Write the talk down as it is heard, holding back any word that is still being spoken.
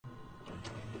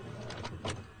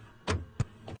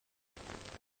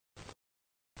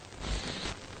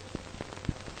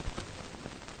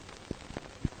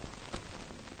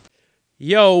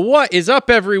Yo, what is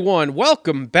up, everyone?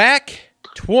 Welcome back.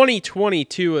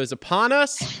 2022 is upon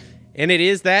us, and it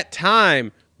is that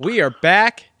time. We are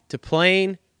back to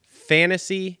playing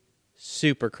Fantasy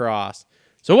Supercross.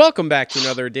 So welcome back to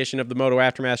another edition of the Moto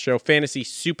Aftermath Show, Fantasy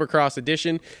Supercross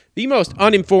Edition, the most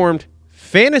uninformed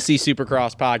Fantasy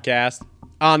Supercross podcast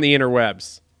on the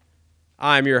interwebs.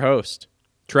 I'm your host,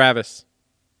 Travis.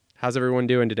 How's everyone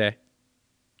doing today?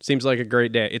 Seems like a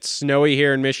great day. It's snowy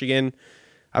here in Michigan.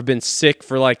 I've been sick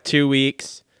for like 2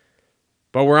 weeks,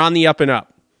 but we're on the up and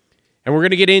up. And we're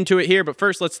going to get into it here, but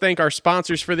first let's thank our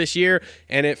sponsors for this year.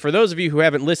 And for those of you who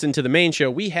haven't listened to the main show,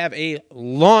 we have a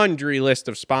laundry list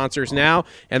of sponsors now,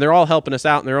 and they're all helping us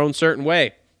out in their own certain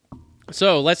way.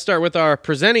 So let's start with our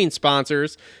presenting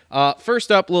sponsors.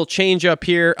 First up, a little change up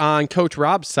here on Coach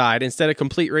Rob's side. Instead of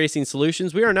Complete Racing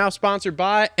Solutions, we are now sponsored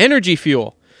by Energy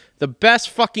Fuel. The best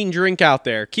fucking drink out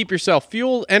there. Keep yourself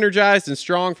fueled, energized, and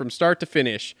strong from start to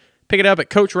finish. Pick it up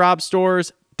at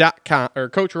CoachRobStores.com or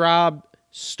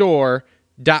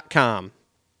CoachRobStore.com.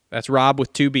 That's Rob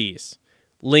with 2 B's.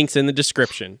 Links in the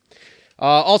description.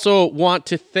 Also want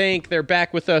to thank, they're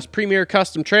back with us, Premier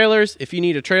Custom Trailers. If you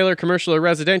need a trailer, commercial or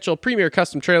residential, Premier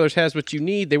Custom Trailers has what you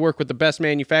need. They work with the best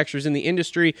manufacturers in the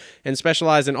industry and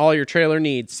specialize in all your trailer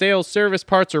needs. Sales, service,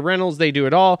 parts, or rentals, they do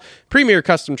it all.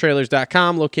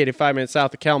 PremierCustomTrailers.com, located 5 minutes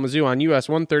south of Kalamazoo on US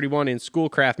 131 in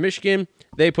Schoolcraft, Michigan.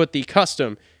 They put the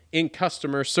custom in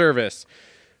customer service.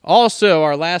 Also,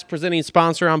 our last presenting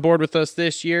sponsor on board with us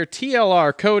this year,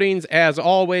 TLR Coatings, as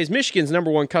always, Michigan's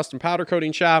 #1 custom powder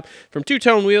coating shop. From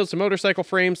two-tone wheels to motorcycle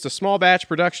frames to small batch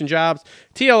production jobs,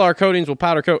 TLR Coatings will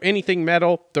powder coat anything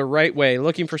metal the right way.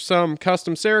 Looking for some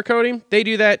custom Cerakoting? They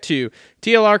do that too.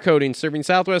 TLR Coatings, serving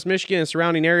Southwest Michigan and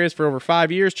surrounding areas for over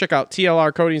 5 years. Check out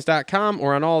TLRcoatings.com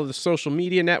or on all of the social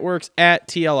media networks at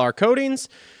TLR Coatings.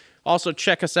 Also,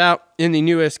 check us out in the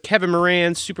newest Kevin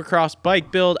Moran Supercross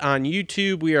bike build on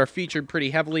YouTube. We are featured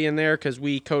pretty heavily in there because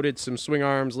we coated some swing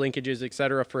arms, linkages,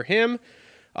 etc. for him.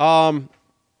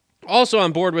 Also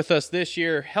on board with us this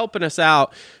year, helping us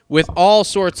out with all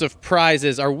sorts of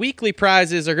prizes. Our weekly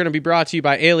prizes are going to be brought to you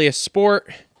by Alias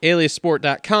Sport,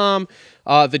 aliassport.com.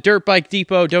 The Dirt Bike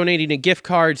Depot donating a gift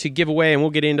card to give away, and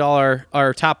we'll get into all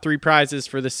our top 3 prizes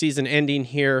for the season ending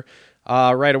here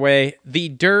right away. The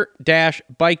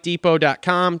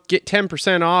dirt-bike-depot.com. Get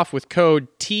 10% off with code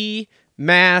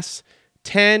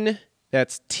TMAS10.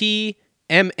 That's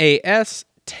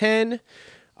TMAS10.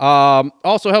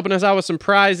 Also helping us out with some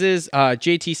prizes,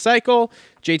 JT Cycle,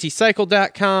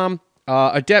 jtcycle.com.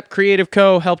 Adept Creative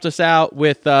Co. helped us out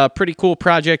with a pretty cool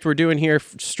project we're doing here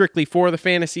strictly for the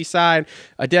fantasy side.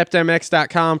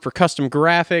 AdeptMX.com for custom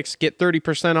graphics. Get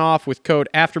 30% off with code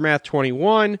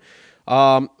Aftermath21.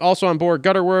 Also on board,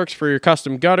 Gutterworks for your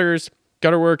custom gutters,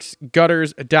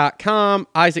 gutterworksgutters.com.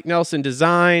 Isaac Nelson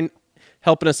Design,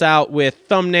 helping us out with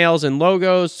thumbnails and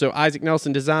logos, so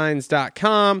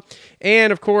isaacnelsondesigns.com.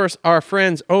 And, of course, our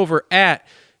friends over at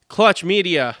Clutch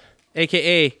Media,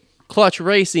 a.k.a. Clutch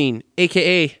Racing,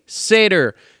 a.k.a.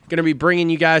 Sater. Going to be bringing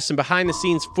you guys some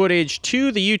behind-the-scenes footage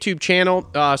to the YouTube channel,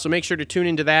 so make sure to tune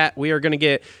into that. We are going to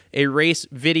get a race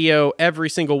video every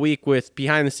single week with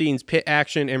behind-the-scenes pit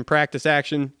action and practice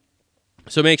action,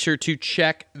 so make sure to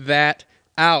check that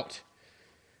out.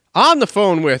 On the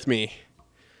phone with me,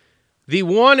 the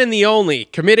one and the only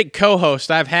committed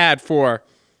co-host I've had for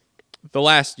the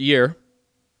last year,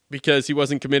 because he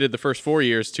wasn't committed the first 4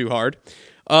 years too hard.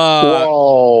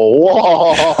 Whoa!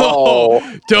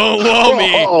 Don't whoa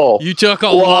me. You took a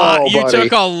lot. You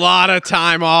took a lot of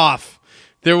time off.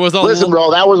 There was a Listen, bro,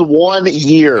 that was 1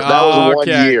 year. That was 1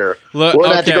 year. We're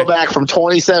going to have to go back from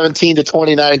 2017 to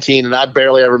 2019, and I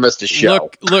barely ever missed a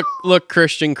show. Look,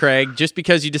 Christian Craig, just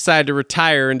because you decided to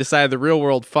retire and decided the real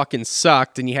world fucking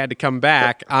sucked and you had to come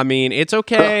back, I mean, it's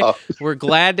okay. We're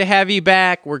glad to have you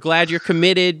back. We're glad you're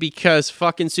committed because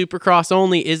fucking Supercross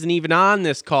Only isn't even on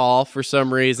this call for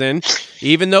some reason,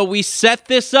 even though we set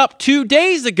this up 2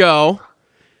 days ago.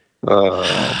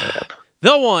 Man.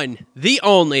 The one, the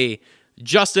only,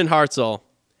 Justin Hartzell.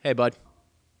 Hey, bud.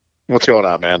 What's going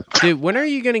on, man? Dude, when are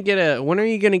you gonna get an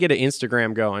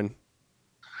Instagram going?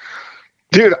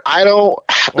 Dude, I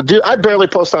barely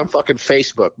post on fucking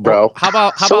Facebook, bro. Well, how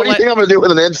about what do you think I'm gonna do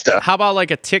with an Insta? How about like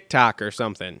a TikTok or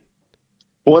something?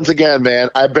 Once again, man,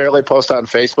 I barely post on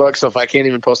Facebook, so if I can't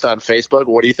even post on Facebook,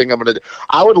 what do you think I'm going to do?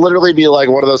 I would literally be like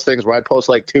one of those things where I'd post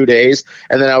like 2 days,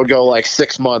 and then I would go like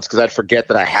 6 months because I'd forget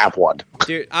that I have one.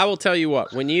 Dude, I will tell you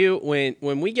what, when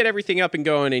we get everything up and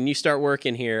going and you start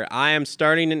working here, I am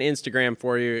starting an Instagram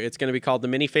for you. It's going to be called The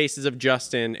Many Faces of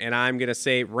Justin, and I'm going to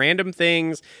say random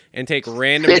things and take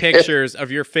random pictures of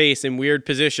your face in weird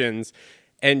positions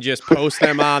and just post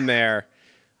them on there.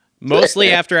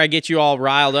 Mostly after I get you all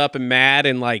riled up and mad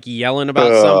and like yelling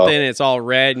about something, it's all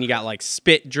red and you got like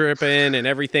spit dripping and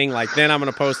everything. Like then I'm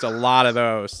going to post a lot of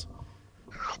those.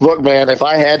 Look, man, if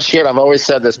I had shit, I've always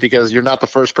said this because you're not the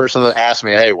first person that asked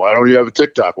me, hey, why don't you have a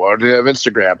TikTok? Why don't you have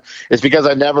Instagram? It's because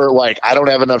I don't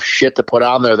have enough shit to put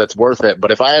on there that's worth it. But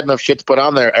if I had enough shit to put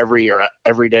on there every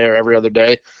day or every other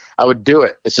day, I would do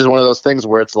it. It's just one of those things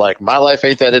where it's like, my life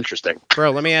ain't that interesting.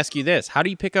 Bro, let me ask you this. How do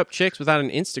you pick up chicks without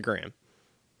an Instagram?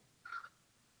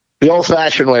 The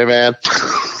old-fashioned way, man.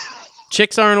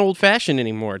 Chicks aren't old-fashioned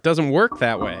anymore. It doesn't work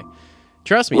that way.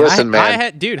 Trust me. Listen,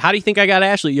 man. Dude, how do you think I got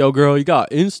Ashley? Yo, girl, you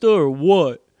got Insta or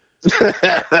what?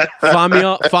 Find me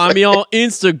on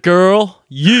Insta, girl.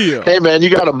 Yeah. Hey, man, you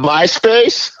got a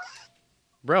MySpace?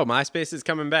 Bro, MySpace is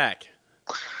coming back.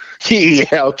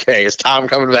 Yeah, okay. Is Tom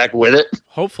coming back with it?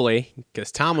 Hopefully,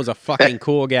 because Tom was a fucking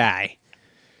cool guy.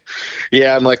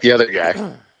 Yeah, unlike the other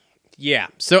guy. Yeah.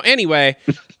 So anyway,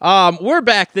 we're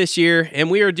back this year, and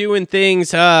we are doing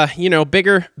things,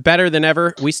 bigger, better than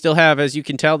ever. We still have, as you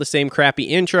can tell, the same crappy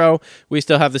intro. We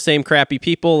still have the same crappy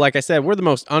people. Like I said, we're the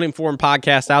most uninformed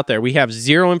podcast out there. We have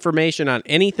zero information on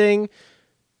anything.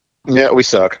 Yeah, we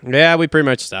suck. Yeah, we pretty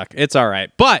much suck. It's all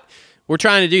right. But we're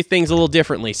trying to do things a little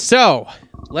differently. So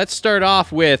let's start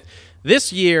off with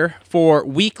this year for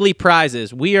weekly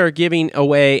prizes. We are giving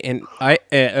away,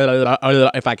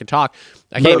 if I could talk,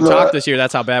 I can't even talk this year.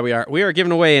 That's how bad we are. We are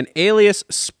giving away an Alias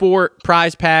Sport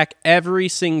prize pack every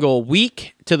single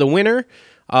week to the winner.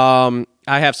 I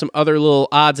have some other little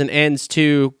odds and ends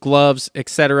too, gloves,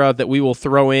 etc., that we will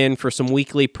throw in for some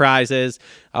weekly prizes.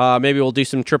 Maybe we'll do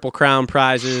some Triple Crown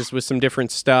prizes with some different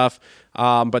stuff.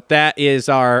 But that is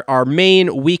our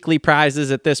main weekly prizes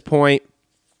at this point.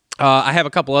 I have a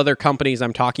couple other companies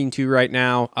I'm talking to right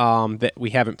now that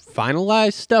we haven't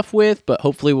finalized stuff with, but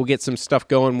hopefully we'll get some stuff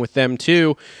going with them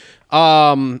too.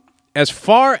 As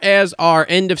far as our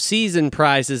end of season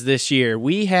prizes this year,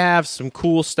 we have some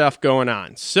cool stuff going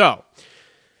on. So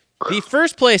the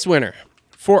first place winner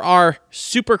for our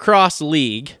Supercross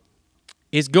League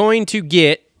is going to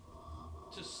get,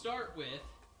 to start with,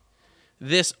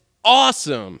 this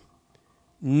awesome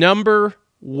number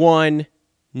 1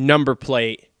 number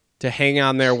plate to hang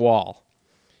on their wall.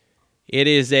 It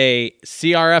is a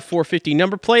CRF 450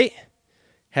 number plate,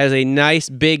 has a nice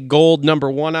big gold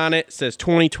number 1 on it. It says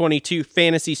 2022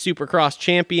 Fantasy Supercross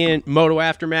Champion, Moto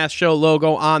Aftermath Show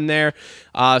logo on there.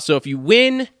 So if you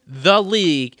win the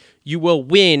league, you will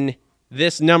win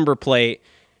this number plate.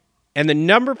 And the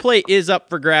number plate is up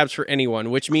for grabs for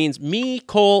anyone, which means me,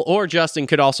 Cole, or Justin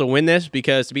could also win this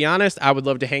because, to be honest, I would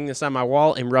love to hang this on my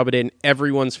wall and rub it in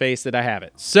everyone's face that I have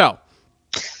it. So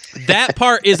that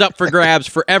part is up for grabs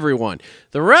for everyone.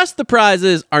 The rest of the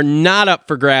prizes are not up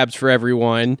for grabs for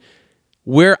everyone.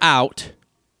 We're out.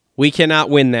 We cannot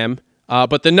win them.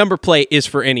 But the number plate is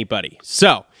for anybody.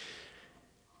 So,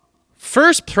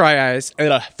 first place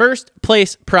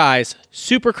prize,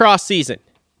 Supercross season.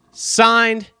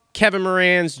 Signed Kevin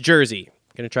Moran's jersey.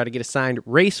 Going to try to get a signed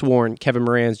race-worn Kevin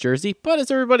Moran's jersey. But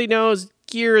as everybody knows,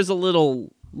 gear is a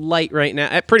little light right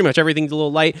now. Pretty much everything's a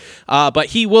little light. But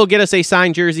he will get us a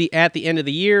signed jersey at the end of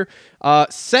the year.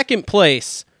 Second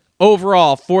place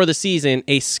overall for the season,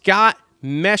 a Scott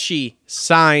Meshy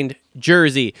signed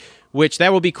jersey, which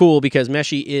that will be cool because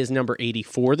Meshy is number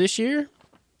 84 this year,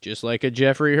 just like a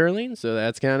Jeffrey Hurling. So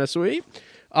that's kind of sweet.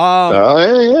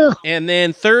 Yeah. And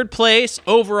then third place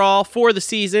overall for the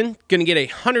season, going to get a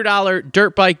 $100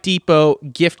 Dirt Bike Depot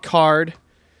gift card.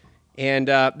 And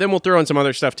then we'll throw in some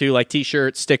other stuff too, like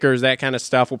T-shirts, stickers, that kind of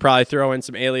stuff. We'll probably throw in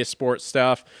some Alias Sports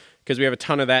stuff because we have a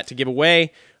ton of that to give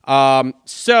away.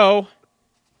 So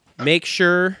make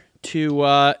sure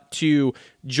to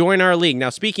join our league. Now,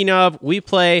 speaking of, we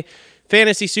play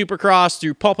Fantasy Supercross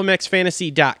through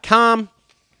PulpamXFantasy.com.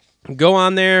 Go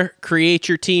on there, create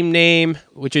your team name,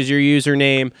 which is your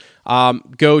username.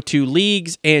 Go to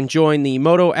leagues and join the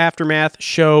Moto Aftermath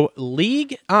Show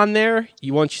League on there.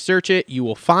 Once you search it, you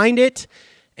will find it.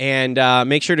 And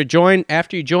make sure to join.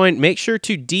 After you join, make sure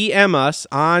to DM us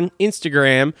on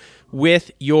Instagram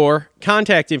with your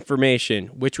contact information,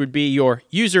 which would be your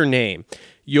username,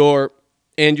 your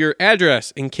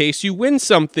address in case you win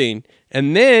something.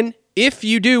 And then if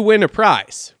you do win a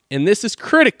prize, and this is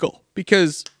critical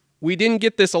because we didn't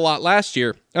get this a lot last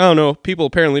year. I don't know. People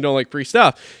apparently don't like free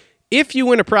stuff. If you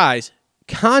win a prize,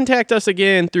 contact us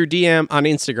again through DM on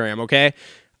Instagram, okay?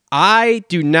 I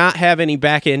do not have any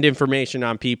back-end information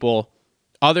on people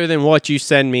other than what you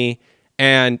send me.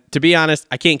 And to be honest,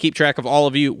 I can't keep track of all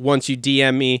of you once you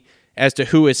DM me as to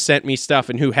who has sent me stuff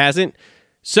and who hasn't.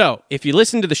 So if you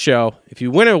listen to the show, if you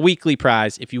win a weekly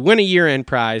prize, if you win a year-end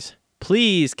prize,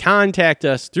 please contact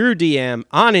us through DM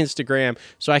on Instagram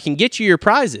so I can get you your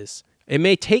prizes. It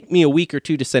may take me a week or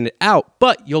two to send it out,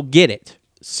 but you'll get it.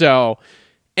 So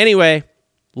anyway,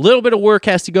 a little bit of work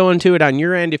has to go into it on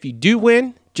your end if you do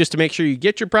win, just to make sure you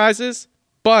get your prizes.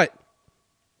 But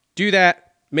do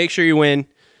that. Make sure you win.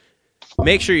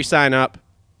 Make sure you sign up.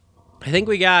 I think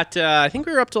we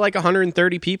were up to like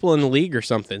 130 people in the league or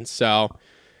something. So,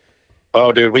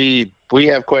 oh, dude, we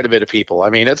have quite a bit of people. I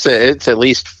mean, it's at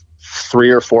least 3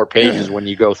 or 4 pages when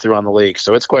you go through on the league,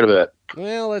 so it's quite a bit.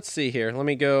 Well, let's see here. Let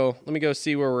me go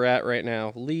see where we're at right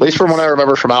now. Leagues. At least from what I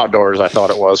remember from Outdoors, I thought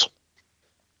it was.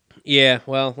 Yeah,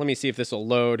 well, let me see if this will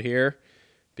load here,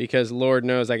 because Lord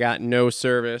knows I got no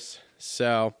service.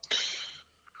 So,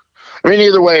 I mean,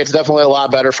 either way, it's definitely a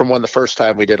lot better from when the first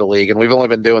time we did a league, and we've only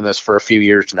been doing this for a few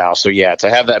years now. So yeah, to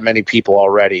have that many people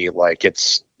already, like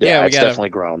it's definitely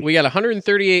grown. We got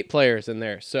 138 players in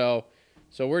there, so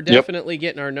we're definitely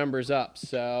getting our numbers up.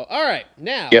 So all right,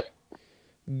 now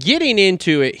getting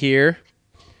into it here,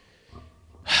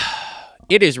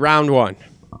 it is round 1.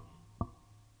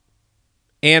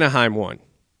 Anaheim won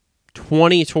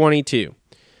 2022.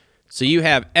 So you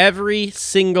have every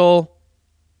single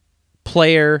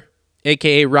player,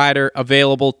 aka rider,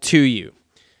 available to you.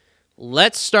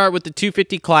 Let's start with the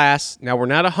 250 class. Now, we're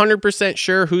not 100%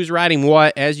 sure who's riding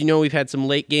what. As you know, we've had some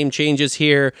late game changes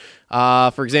here.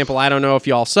 For example, I don't know if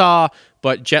y'all saw,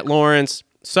 but Jet Lawrence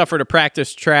suffered a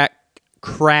practice track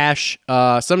crash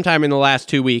sometime in the last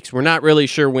 2 weeks. We're not really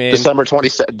sure when. December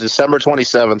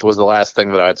 27th was the last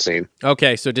thing that I'd seen.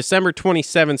 Okay, so December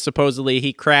 27th, supposedly,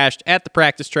 he crashed at the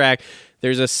practice track.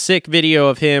 There's a sick video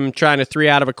of him trying to 3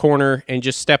 out of a corner and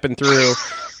just stepping through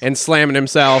and slamming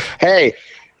himself. Hey,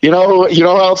 you know who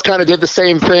else kind of did the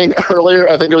same thing earlier?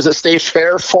 I think it was at State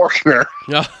Fair, Faulkner.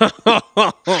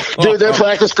 Dude, their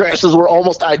practice crashes were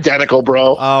almost identical,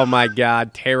 bro. Oh, my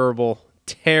God. Terrible.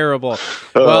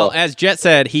 Well, as Jet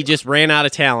said, he just ran out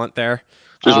of talent there.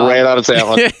 Just ran out of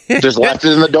talent. Just left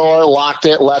it in the door, locked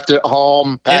it, left it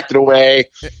home, packed it away.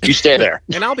 You stay there.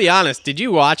 And I'll be honest, did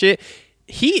you watch it?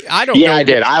 I don't know. Yeah, I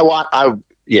did.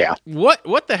 Yeah.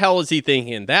 What the hell is he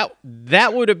thinking?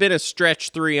 That would have been a stretch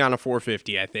 3 on a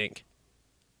 450, I think.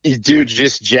 Dude,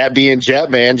 just Jet being Jet,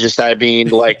 man. Just, I mean,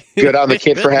 like, good on the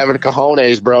kid for having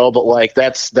cojones, bro. But like,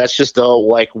 that's just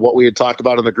like what we had talked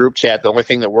about in the group chat. The only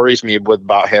thing that worries me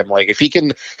about him, like, if he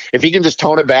can just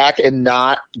tone it back and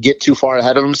not get too far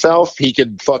ahead of himself, he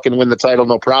could fucking win the title,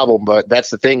 no problem. But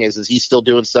that's the thing is he's still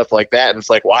doing stuff like that, and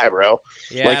it's like, why, bro?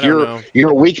 Yeah, like,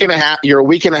 you're a week and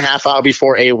a half out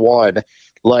before A1.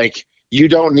 Like, you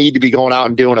don't need to be going out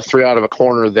and doing a 3 out of a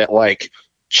corner that, like,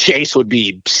 Chase would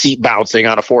be seat bouncing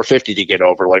on a 450 to get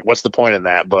over. Like, what's the point in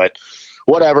that? But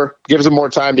whatever, gives him more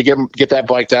time to get that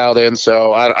bike dialed in.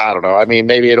 So I don't know. I mean,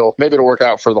 maybe it'll work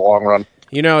out for the long run.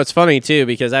 You know, it's funny too,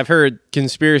 because I've heard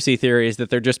conspiracy theories that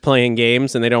they're just playing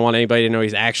games and they don't want anybody to know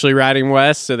he's actually riding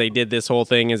west. So they did this whole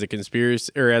thing as a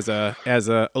conspiracy or as a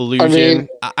illusion.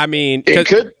 I mean, it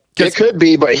could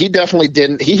be, but he definitely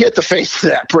didn't. He hit the face of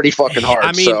that pretty fucking hard.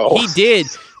 I mean, he did.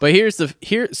 But here's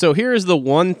the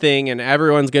one thing, and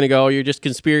everyone's gonna go, "You're just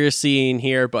conspiracying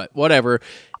here," but whatever.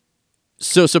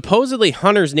 So supposedly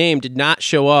Hunter's name did not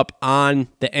show up on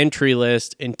the entry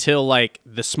list until like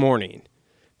this morning.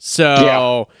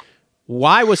 So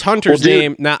why was Hunter's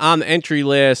name not on the entry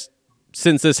list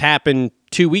since this happened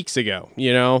 2 weeks ago?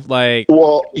 You know, like.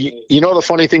 Well, you know, the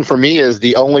funny thing for me is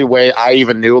the only way I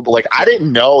even knew, but like I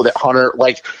didn't know that Hunter,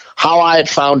 like how I had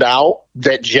found out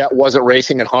that Jet wasn't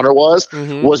racing and Hunter was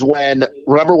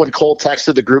remember when Cole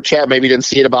texted the group chat, maybe didn't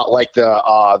see it about like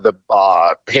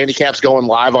the handicaps going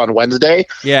live on Wednesday.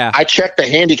 Yeah. I checked the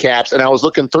handicaps and I was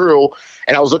looking through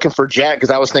and I was looking for Jet because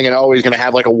I was thinking, oh, he's going to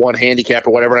have like a 1 handicap or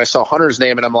whatever. And I saw Hunter's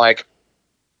name and I'm like,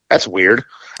 that's weird.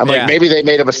 I'm like, maybe they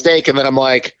made a mistake. And then I'm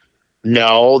like,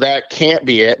 no, that can't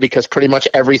be it because pretty much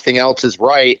everything else is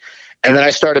right. And then I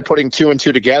started putting 2 and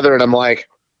 2 together and I'm like,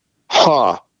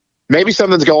 maybe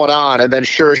something's going on. And then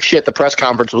sure as shit, the press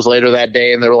conference was later that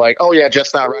day and they were like, oh yeah,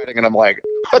 Jet's not riding. And I'm like,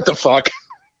 what the fuck?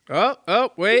 Oh,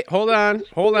 wait, hold on.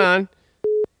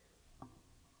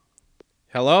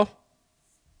 Hello?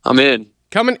 I'm in.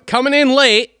 Coming in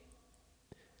late.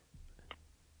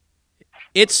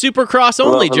 It's Supercross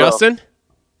only, hello. Justin.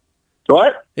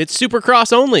 What? It's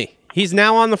Supercross only. He's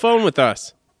now on the phone with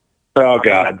us. Oh,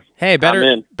 God. Hey,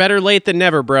 better late than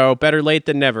never, bro. Better late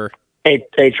than never.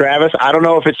 Hey, Travis, I don't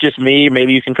know if it's just me.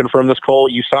 Maybe you can confirm this, Cole.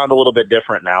 You sound a little bit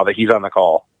different now that he's on the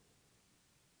call.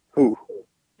 Who?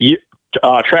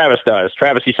 Travis does.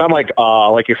 Travis, you sound like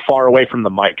you're far away from the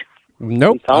mic.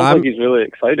 Nope. It sounds like he's really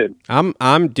excited. I'm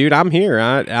here.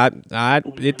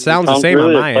 It sounds the same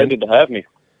really on my excited end. to have me.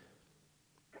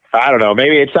 I don't know.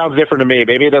 Maybe it sounds different to me.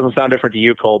 Maybe it doesn't sound different to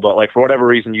you, Cole. But like for whatever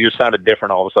reason, you just sounded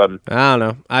different all of a sudden. I don't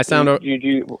know. I sound.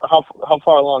 How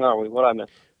far along are we? What I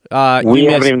missed? We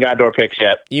haven't even got to our picks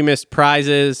yet. You missed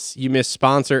prizes. You missed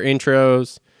sponsor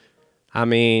intros. I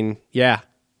mean, yeah,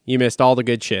 you missed all the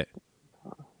good shit.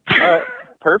 All right,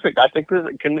 perfect. I think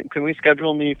can we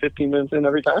schedule me 15 minutes in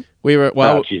every time? We were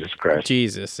Jesus Christ.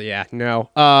 Jesus, yeah, no,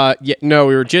 no.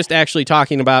 We were just actually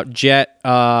talking about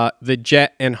the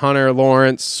Jet and Hunter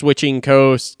Lawrence switching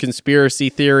coast conspiracy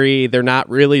theory. They're not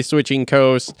really switching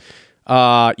coast.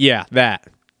 Yeah, that.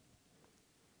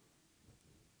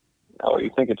 Oh,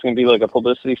 you think it's gonna be like a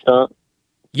publicity stunt?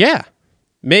 Yeah,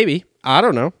 maybe. I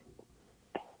don't know.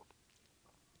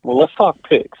 Well, let's talk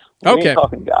picks. We Okay. ain't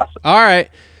talking gossip. All right.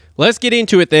 Let's get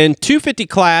into it then. 250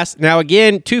 class. Now,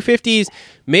 again, 250s,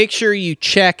 make sure you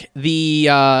check the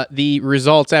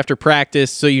results after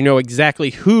practice so you know exactly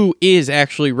who is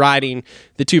actually riding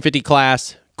the 250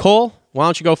 class. Cole, why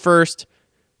don't you go first?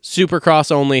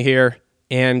 Supercross only here,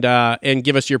 and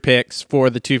give us your picks for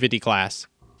the 250 class.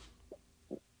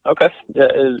 Okay. Yeah,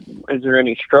 is there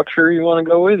any structure you want to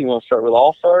go with? You want to start with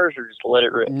all-stars or just let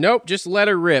it rip? Nope, just let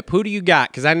her rip. Who do you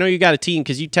got? Because I know you got a team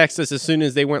because you texted us as soon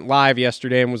as they went live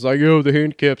yesterday and was like, yo, the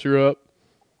handicaps are up.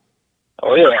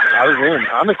 Oh, yeah. I was in.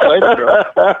 I'm excited,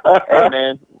 bro. Hey,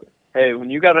 man. Hey,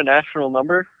 when you got a national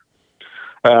number.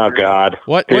 Oh, God.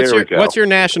 What's your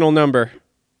national number?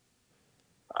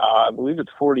 I believe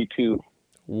it's 42.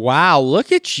 Wow,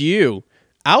 look at you.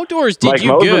 Outdoors did Mike you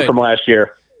Mosen good. from last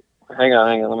year. Hang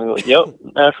on. Let me look.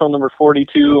 Yep. National number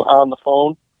 42 on the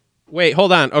phone. Wait,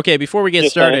 hold on. Okay, before we get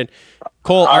started,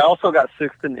 Cole. I also got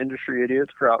sixth in Industry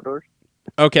Idiots for outdoors.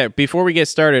 Okay, before we get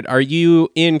started, are you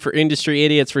in for Industry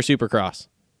Idiots for Supercross?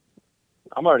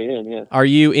 I'm already in, yeah. Are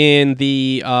you in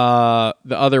the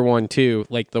other one too,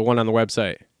 like the one on the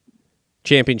website?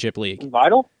 Championship League.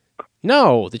 Vital?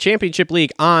 No, the Championship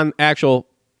League on actual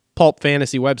Pulp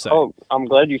Fantasy website. Oh, I'm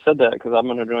glad you said that because I'm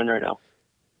going to join right now.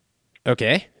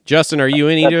 Okay. Justin, are you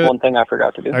in That's either? one thing I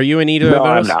forgot to do. Are you in either No, of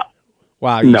those? I'm not.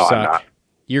 Wow, you No, suck. I'm not.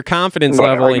 Your confidence No,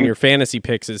 level are in you- your fantasy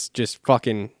picks is just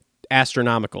fucking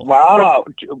astronomical. Wow.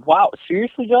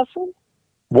 Seriously, Justin?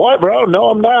 What, bro? No,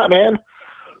 I'm not, man.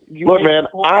 Look, man,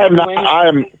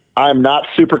 I'm not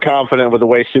super confident with the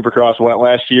way Supercross went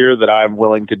last year that I'm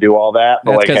willing to do all that.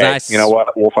 But That's like, 'cause hey, you know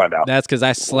what? We'll find out. That's because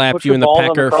I slapped Put you your in the balls on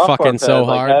pecker crossbar fucking pad, so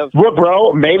like, hard. have- Look,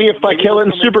 bro, maybe if I kill in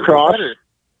Maybe it'll make you Supercross, better.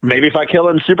 maybe if I kill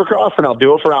in Supercross, then I'll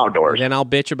do it for outdoors. Then I'll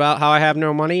bitch about how I have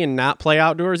no money and not play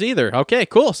outdoors either. Okay,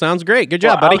 cool. Sounds great. Good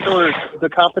job, buddy. Outdoors, the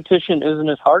competition isn't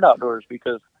as hard outdoors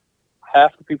because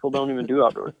half the people don't even do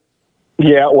outdoors.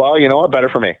 Yeah, well, you know what? Better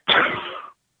for me.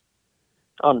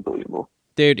 Unbelievable.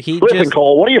 Dude, he Listen, just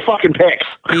Cole, what are your fucking picks?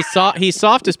 he's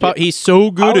soft as he's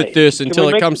so good at this Can until we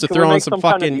it make- comes to can we throwing make some kind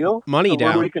of fucking deal? money So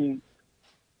where down. we can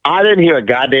I didn't hear a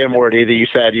goddamn word either you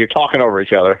said. You're talking over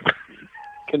each other.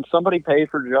 Can somebody pay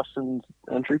for Justin's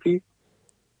entry fee?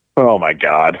 Oh, my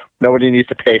God. Nobody needs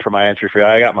to pay for my entry fee.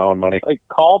 I got my own money. Like,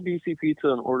 call BC Pizza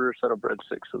and order a set of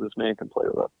breadsticks so this man can play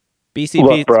with us. BC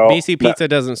Look, Pizza, bro, BC Pizza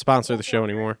doesn't sponsor the show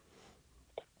anymore.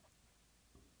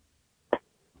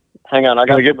 Hang on, I got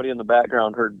Can I get- somebody in the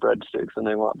background heard breadsticks, and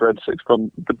they want breadsticks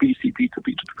from the BC Pizza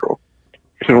Patrol.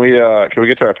 Can we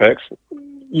get to our picks?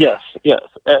 Yes.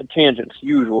 Tangents,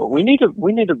 usual. We need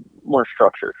more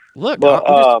structure. Look, But,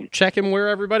 I'm just checking where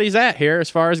everybody's at here as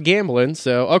far as gambling.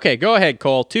 So, okay, go ahead,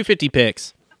 Cole. 250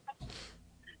 picks.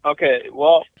 Okay,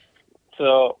 well,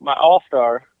 so my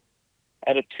all-star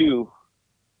at a 2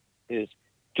 is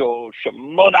Joe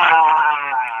Shimoda.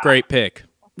 Great pick.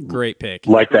 Great pick.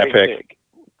 Like that Great pick.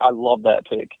 I love that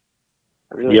pick.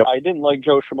 Yep. I didn't like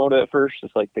Joe Shimoda at first.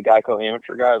 It's like the Geico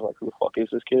amateur guy. I was like, who the fuck is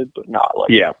this kid? But not like,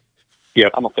 Yeah.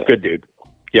 Yep. I'm a fan. Good dude.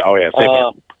 Yeah. Oh, yeah. Same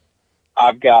here.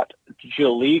 I've got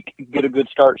Jalik, get a good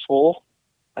start, Swole.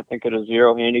 I think at a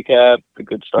 0 handicap, the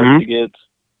good start Mhm. he gets.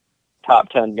 Top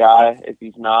 10 guy. If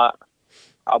he's not,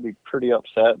 I'll be pretty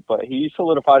upset. But he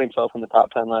solidified himself in the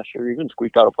top 10 last year, even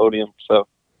squeaked out a podium. So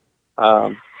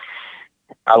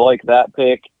I like that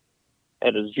pick.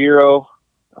 At a 0,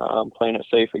 playing it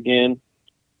safe again.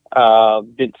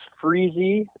 Vince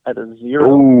Freezy at a 0.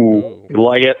 Ooh.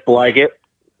 Like it. Like it.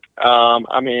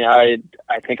 I mean, I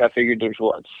think I figured there's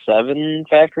 7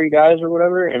 factory guys or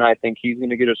whatever, and I think he's going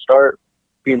to get a start,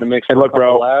 be in the mix And for look, a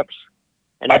couple bro, laps.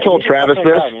 And I told he's a Travis top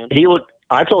this. 10 guy, man.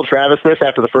 I told Travis this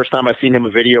after the first time I seen him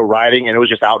a video riding, and it was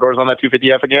just outdoors on that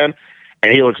 250F again,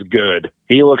 and he looks good.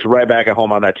 He looks right back at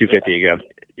home on that 250 again.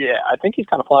 Yeah, I think he's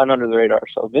kind of flying under the radar.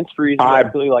 So Vince Freeze, I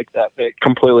really like that pick.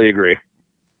 Completely agree.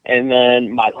 And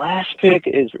then my last pick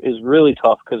is really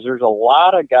tough because there's a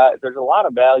lot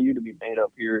of value to be made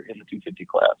up here in the 250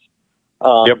 class.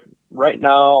 Yep. Right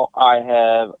now, I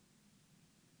have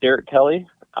Derek Kelly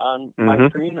on my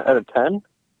screen at a 10.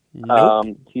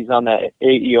 Nope. He's on that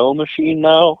AEO machine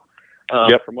now.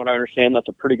 Yep. From what I understand, that's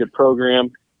a pretty good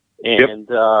program. And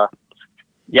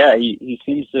he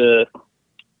seems to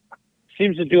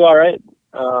do all right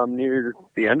near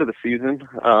the end of the season.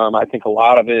 I think a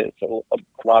lot of it is a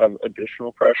lot of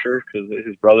additional pressure because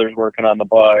his brother's working on the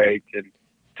bike and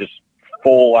just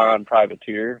full on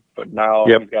privateer. But now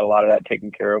he's got a lot of that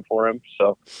taken care of for him.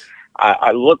 So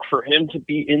I look for him to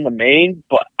be in the main,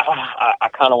 but I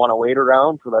kind of want to wait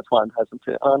around, so that's why I'm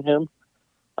hesitant on him.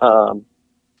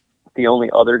 The only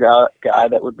other guy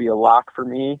that would be a lock for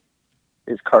me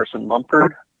is Carson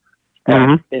Mumford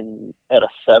at a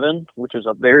 7, which is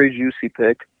a very juicy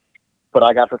pick. But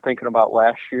I got to thinking about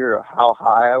last year how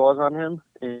high I was on him,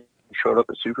 and he showed up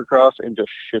at Supercross and just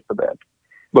shit the bed.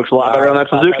 Looks a lot better on that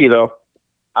Suzuki, though.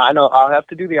 I know. I'll have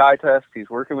to do the eye test. He's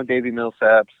working with Davey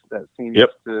Millsaps. That seems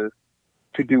to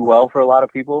do well for a lot of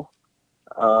people.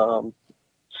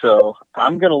 So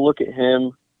I'm going to look at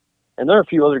him. And there are a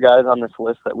few other guys on this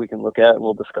list that we can look at and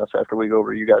we'll discuss after we go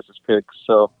over you guys' picks.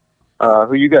 So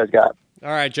who you guys got? All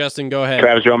right, Justin, go ahead.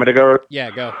 Travis, you want me to go?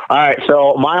 Yeah, go. All right,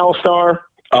 so my all-star,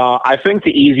 I think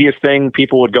the easiest thing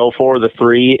people would go for, the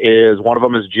 3, is one of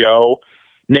them is Joe.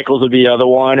 Nichols would be the other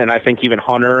one, and I think even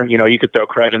Hunter, you could throw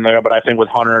Craig in there, but I think with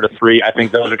Hunter at a 3, I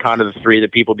think those are kind of the 3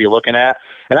 that people would be looking at.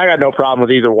 And I got no problem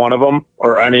with either one of them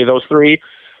or any of those 3.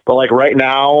 But like right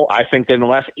now, I think that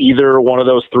unless either one of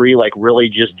those 3 like really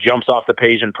just jumps off the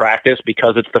page in practice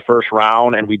because it's the first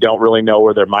round and we don't really know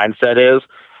where their mindset is,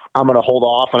 I'm going to hold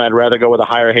off, and I'd rather go with a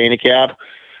higher handicap.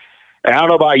 And I don't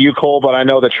know about you, Cole, but I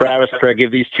know that Travis, after I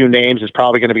give these 2 names, is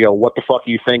probably going to be what the fuck are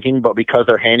you thinking? But because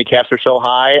their handicaps are so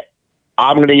high,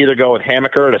 I'm going to either go with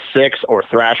Hammaker at a 6 or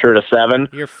Thrasher at a 7.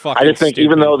 You're fucking I just think stupid.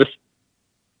 Even though this...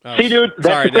 See, dude,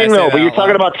 that's the thing, though. But you're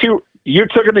talking about 2... You're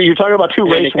talking about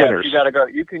 2 race winners. You gotta go.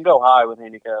 You can go high with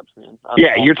handicaps, man.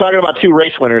 You're talking about 2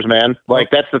 race winners, man.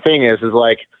 Like that's the thing is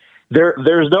like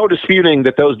there's no disputing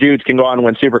that those dudes can go on and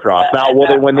win Supercross. Now, will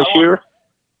they win this year?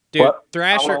 Dude, what?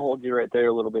 Thrasher. I want to hold you right there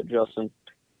a little bit, Justin.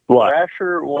 What?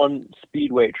 Thrasher won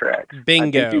Speedway tracks.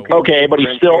 Bingo. Okay, but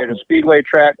he's still a Speedway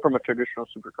track from a traditional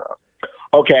Supercross.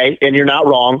 Okay, and you're not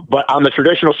wrong. But on the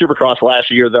traditional Supercross last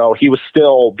year, though, he was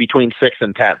still between 6th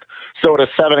and 10th. So at a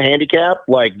 7 handicap,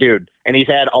 like, dude, and he's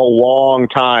had a long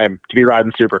time to be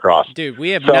riding Supercross. Dude, we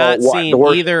have not seen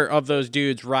either of those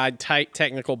dudes ride tight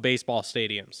technical baseball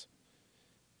stadiums.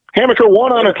 Hammaker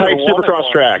won on a tight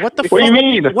Supercross track. What the What do you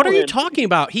mean? What are you talking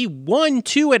about? He won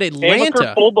 2 at Atlanta.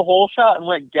 Hammaker pulled the whole shot and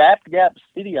went gap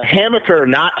city on Hammaker,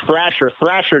 not Thrasher.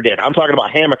 Thrasher did. I'm talking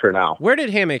about Hammaker now. Where did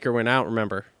Hammaker win? I don't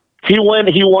remember. He won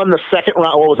the second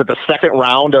round. What was it? The second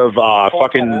round of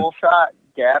fucking the whole shot,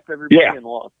 gapped everybody and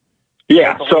won.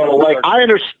 Yeah, so like I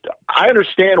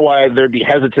understand why there'd be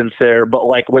hesitance there, but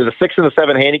like with a 6 and a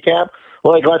 7 handicap,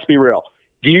 like let's be real.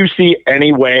 Do you see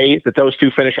any way that those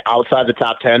 2 finish outside the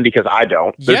top 10? Because I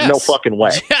don't. There's no fucking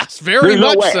way. Yes, very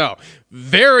much so.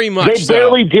 Very much so. They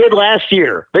barely did last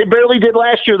year.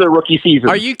 Their rookie season.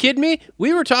 Are you kidding me?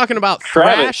 We were talking about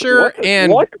Thrasher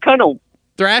and what kind of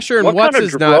Thrasher and what's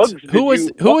his nuts? Who was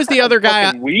the other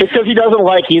guy? It's because he doesn't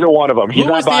like either one of them. He's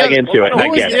not buying into it. Who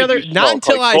was the other? Not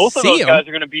until I see him. Both of those guys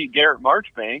are going to beat Garrett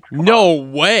Marchbank. No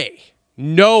way.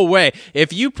 No way.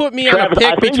 If you put me on a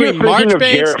pick between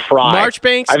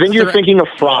Marchbanks, I think you're thinking of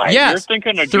Fry. Yes. You're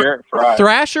thinking of Garrett Fry.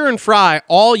 Thrasher and Fry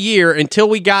all year until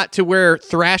we got to where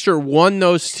Thrasher won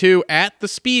those 2 at the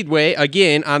Speedway,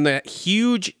 again, on that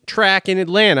huge track in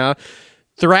Atlanta.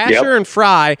 Thrasher and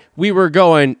Fry, we were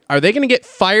going, are they going to get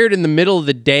fired in the middle of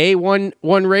the day one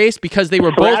race? Because they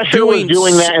were both doing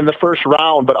that in the first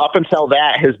round, but up until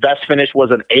that, his best finish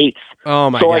was an 8th. Oh,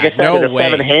 my God. So, like I said, no a way.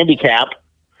 7 handicap.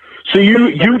 So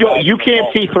you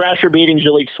can't see Thrasher beating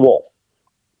Jalek Swoll.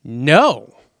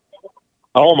 No.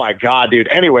 Oh my God, dude.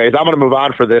 Anyways, I'm going to move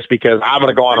on for this because I'm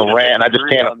going to go on a rant. I just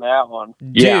can't on that one.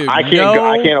 Dude, I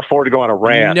can't afford to go on a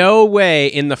rant. No way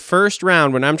in the first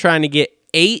round when I'm trying to get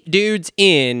 8 dudes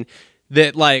in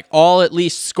that like all at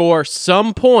least score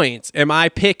some points am I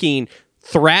picking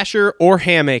Thrasher or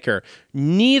Hammaker.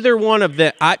 Neither one of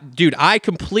them. I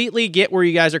completely get where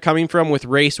you guys are coming from with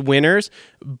race winners,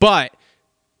 but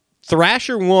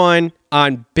Thrasher won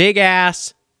on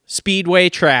big-ass speedway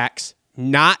tracks,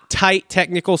 not tight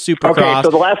technical Supercross. Okay, so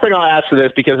the last thing I'll ask for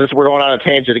this, because we're going on a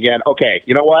tangent again. Okay,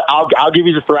 you know what? I'll give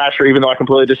you the Thrasher, even though I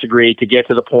completely disagree, to get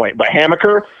to the point. But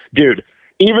Hammaker, dude,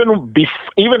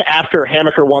 even after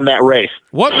Hammaker won that race,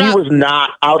 he was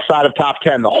not outside of top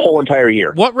 10 the whole entire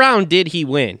year. What round did he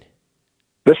win?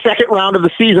 The second round of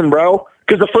the season, bro.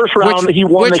 Because the first round, he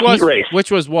won the heat race. Which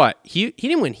was what? He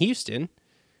didn't win Houston.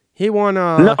 He won.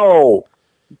 No.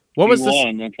 What was He this?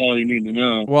 won. That's all you need to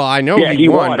know. Well, I know Yeah, he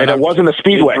won, but and it wasn't a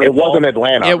speedway. It wasn't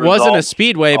Atlanta. it wasn't a Results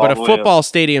speedway, but a all the way football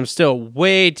stadium's still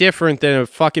way different than a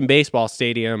fucking baseball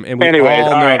stadium. And we Anyways,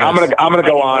 all all know right, I'm this. gonna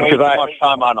go on Way because too much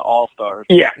time on All Stars.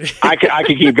 Yeah, I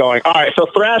can keep going. All right, so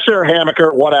Thrasher,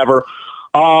 Hammaker, whatever.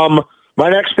 My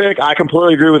next pick, I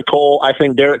completely agree with Cole. I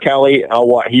think Derek Kelly,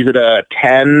 he's at a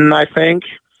 10, I think.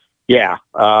 Yeah,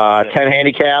 10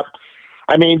 handicap.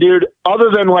 I mean, dude, other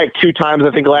than like 2 times,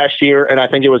 I think last year, and I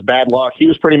think it was bad luck,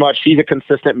 he's a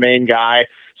consistent main guy.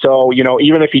 So,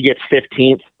 even if he gets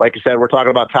 15th, like I said, we're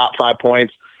talking about top 5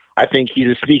 points. I think he's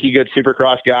a sneaky good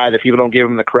Supercross guy that people don't give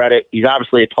him the credit. He's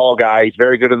obviously a tall guy. He's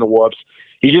very good in the whoops.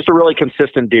 He's just a really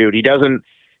consistent dude.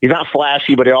 He's not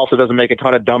flashy, but he also doesn't make a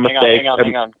ton of dumb mistakes.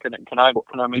 Hang on. Can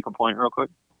I make a point real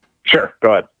quick? Sure,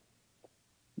 go ahead.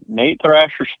 Nate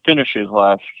Thrasher finishes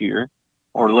last year.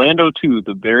 Orlando 2,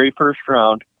 the very first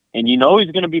round. And he's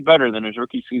going to be better than his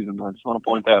rookie season. I just want to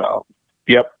point that out.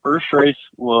 Yep. First race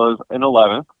was an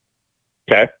 11th.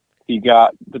 Okay. He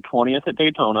got the 20th at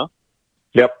Daytona.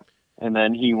 Yep. And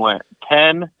then he went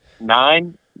 10,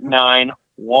 9, 9,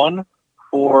 1,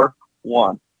 4,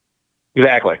 1.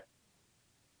 Exactly.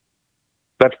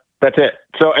 That's it.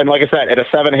 So, and like I said, at a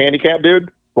 7 handicap,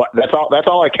 dude, that's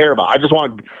all I care about. I just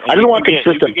want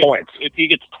consistent points. If he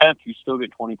gets 10th, you still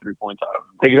get 23 points out of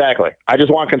him. Exactly. I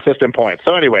just want consistent points.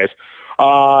 So anyways,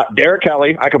 Derek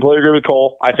Kelly, I completely agree with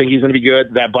Cole. I think he's going to be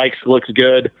good. That bike looks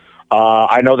good.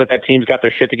 I know that team's got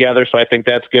their shit together, so I think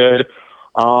that's good.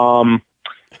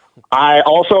 I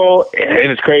also,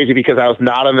 and it's crazy because I was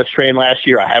not on this train last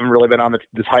year. I haven't really been on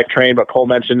this hype train, but Cole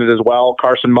mentioned it as well.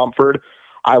 Carson Mumford.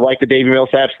 I like the Davey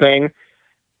Millsaps thing.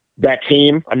 That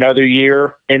team, another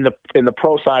year in the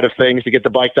pro side of things to get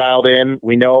the bike dialed in.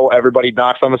 We know everybody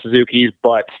knocks on the Suzukis,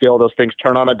 but still those things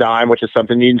turn on a dime, which is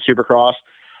something you need in Supercross.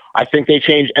 I think they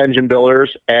changed engine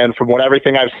builders, and from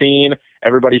everything I've seen,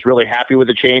 everybody's really happy with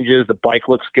the changes. The bike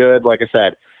looks good. Like I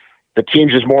said, the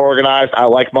team's just more organized. I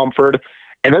like Mumford.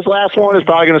 And this last one is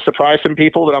probably going to surprise some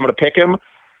people that I'm going to pick him.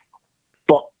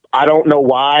 But I don't know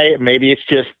why. Maybe it's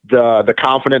just the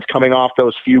confidence coming off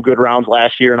those few good rounds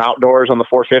last year in outdoors on the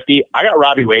 450. I got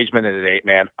Robbie Wageman at an 8,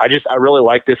 man. I really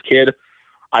like this kid.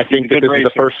 I think that this is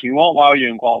the first. He won't wow you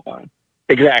in qualifying.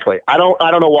 Exactly. I don't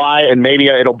know why, and maybe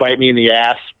it'll bite me in the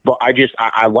ass, but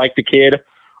I like the kid.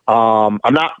 I'm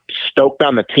not stoked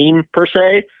on the team per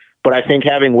se, but I think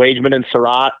having Wageman and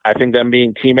Surratt, I think them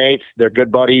being teammates, they're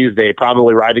good buddies. They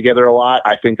probably ride together a lot.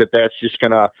 I think that's just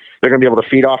they're gonna be able to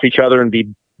feed off each other and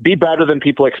be better than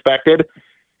people expected.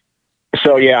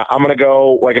 So yeah, I'm gonna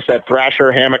go, like I said,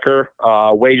 Thrasher, Hammaker,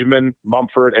 Wageman,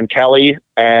 Mumford, and Kelly.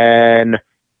 And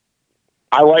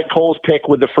I like Cole's pick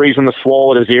with the Freeze and the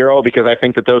Swole at a 0 because I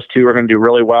think that those two are going to do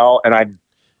really well. And I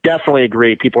definitely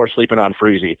agree people are sleeping on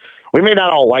Freezy. We may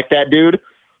not all like that dude,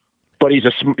 but he's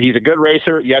a good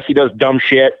racer. Yes, he does dumb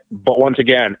shit, but once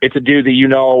again, it's a dude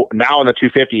that now in the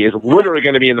 250 is literally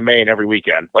going to be in the main every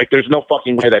weekend. Like, there's no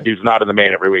fucking way that dude's not in the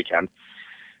main every weekend.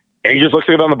 And he just looks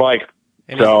good on the bike.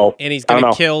 And he's going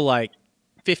to kill like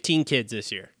 15 kids this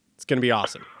year. It's going to be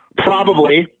awesome.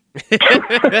 Probably.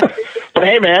 But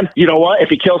hey, man, you know what? If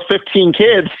he kills 15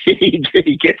 kids, he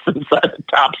gets inside the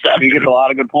top 7. He gets a lot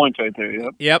of good points right there.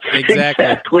 Yep,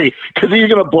 exactly. Because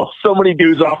he's going to blow so many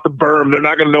dudes off the berm, they're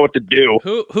not going to know what to do.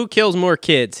 Who kills more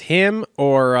kids, him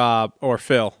or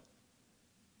Phil?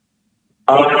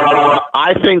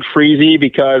 I think Freezy,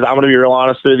 because I'm going to be real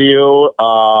honest with you.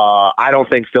 I don't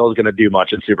think Phil's going to do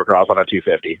much in Supercross on a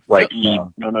 250. Like,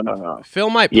 no. Phil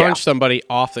might punch somebody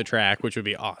off the track, which would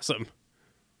be awesome.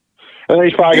 And then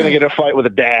he's probably going to get a fight with a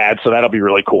dad, so that'll be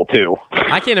really cool, too.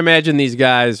 I can't imagine these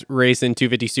guys racing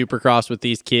 250 Supercross with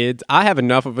these kids. I have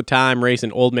enough of a time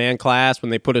racing old man class when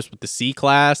they put us with the C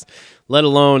class, let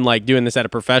alone like doing this at a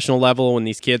professional level when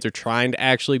these kids are trying to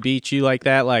actually beat you like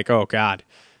that. Like, oh, God.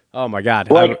 Oh, my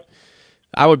God. Like,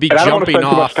 I would be jumping off. I don't want to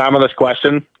spend too much time on this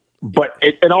question, but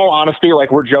in all honesty,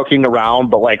 like, we're joking around,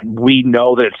 but, like, we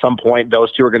know that at some point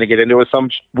those two are going to get into it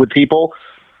with people.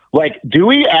 Like, do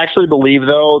we actually believe,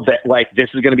 though, that, like, this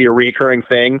is going to be a recurring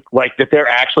thing? Like, that they're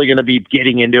actually going to be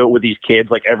getting into it with these kids,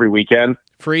 like, every weekend?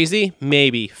 Freezy?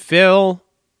 Maybe. Phil?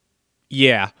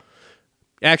 Yeah.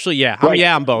 Actually, yeah.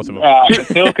 I'm both of them.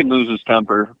 Phil can lose his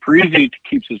temper. Freezy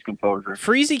keeps his composure.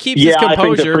 Freezy keeps his composure. I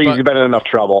think that Freezy's been in enough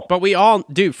trouble. But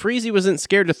Freezy wasn't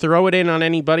scared to throw it in on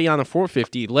anybody on a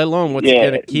 450, let alone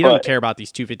he don't care about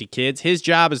these 250 kids. His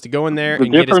job is to go in there and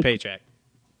get his paycheck.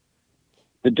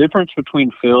 The difference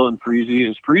between Phil and Freezy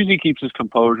is Freezy keeps his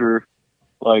composure.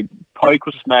 Like, Pike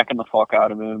was smacking the fuck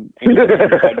out of him. And he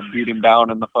tried to beat him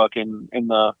down in the fucking in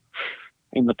the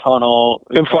tunnel.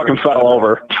 And fucking fell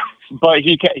over. but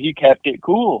he kept it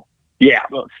cool. Yeah.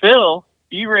 But Phil,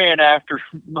 he ran after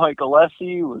Mike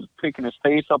Alessi, was picking his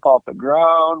face up off the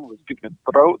ground, was getting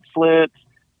throat slits.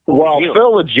 Well,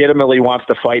 Phil legitimately wants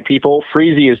to fight people.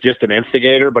 Freezy is just an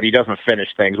instigator, but he doesn't finish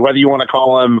things. Whether you want to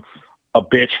call him a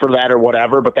bitch for that or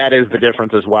whatever, but that is the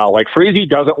difference as well. Like Freezy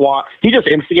he just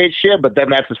instigates shit, but then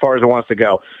that's as far as it wants to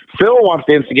go. Phil wants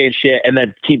to instigate shit and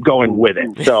then keep going with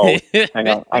it. So hang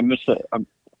on, I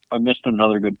missed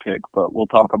another good pick, but we'll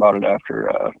talk about it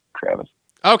after Travis.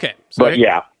 Okay. But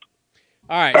yeah.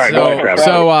 All right. Go ahead, Travis.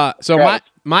 So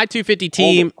my 250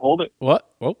 team. Hold it. What?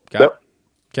 Oh, got it.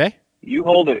 Okay. You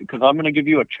hold it, because I'm going to give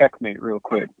you a checkmate real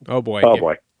quick. Oh boy.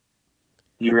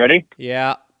 You ready?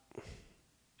 Yeah.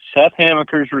 Seth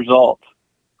Hamaker's results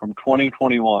from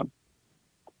 2021.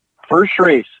 First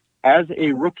race as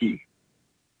a rookie.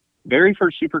 Very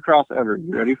first Supercross ever.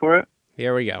 You ready for it?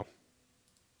 Here we go.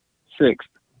 6th.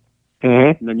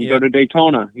 Mm-hmm. And then you go to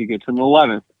Daytona. He gets an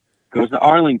 11th. Goes to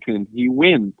Arlington. He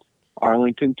wins.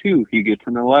 Arlington 2. He gets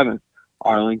an 11th.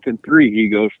 Arlington 3. He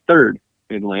goes 3rd.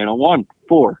 Atlanta 1.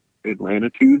 4. Atlanta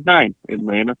 2. 9.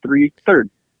 Atlanta 3. 3rd.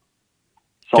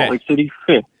 Salt Lake City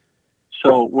 5th.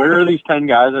 So where are these 10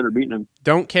 guys that are beating him?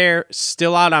 Don't care.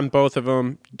 Still out on both of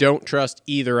them. Don't trust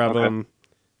either of them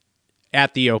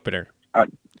at the opener. But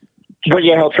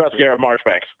yeah, he'll trust Garrett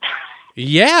Marchbanks.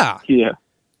 Yeah. Yeah.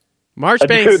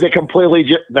 Marchbanks. They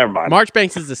completely never mind.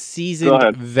 Marchbanks is a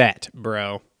seasoned vet,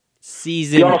 bro.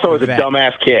 Seasoned. He also is a vet.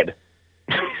 dumbass kid.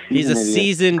 He's a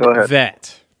seasoned Go ahead.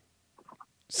 vet.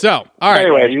 So, all right.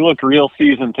 Anyway, you look real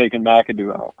seasoned taking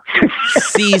McAdoo out.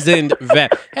 Seasoned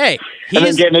vet. Hey, And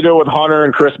then getting to do it with Hunter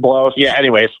and Chris Blows. Yeah,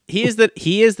 anyways. he is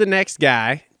the next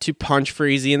guy to punch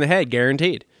Freezy in the head,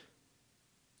 guaranteed.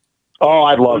 Oh,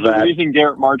 I'd love There's that. a reason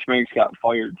Garrett Marchbanks got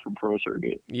fired from Pro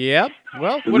Circuit. Yep.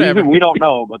 Well, The whatever. reason we don't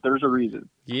know, but there's a reason.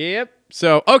 Yep.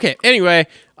 So okay. Anyway,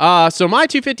 so my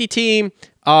 250 team,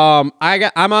 I'm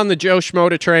on the Joe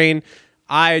Schmoda train.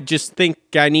 I just think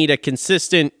I need a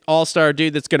consistent all-star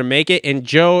dude that's going to make it, and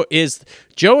Joe is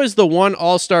the one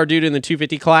all-star dude in the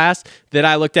 250 class that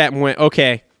I looked at and went,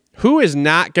 okay, who is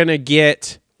not going to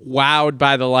get wowed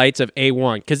by the lights of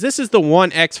A1? Because this is the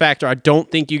one X factor I don't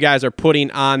think you guys are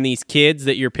putting on these kids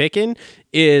that you're picking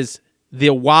is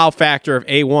the wow factor of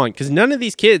A1, because none of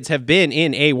these kids have been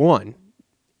in A1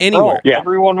 anywhere. Yeah.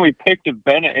 Everyone we picked have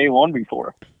been at A1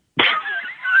 before.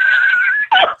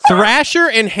 Thrasher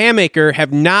and Hamaker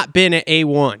have not been at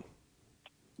A1.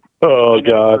 Oh,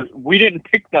 God. We didn't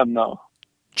pick them, though.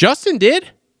 Justin did?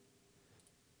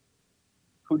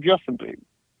 Who Justin picked?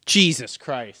 Jesus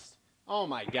Christ. Oh,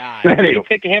 my God. Did you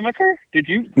pick Hamaker? Did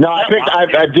you? No, I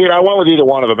went with either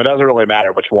one of them. It doesn't really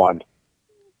matter which one.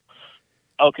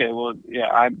 Okay, well,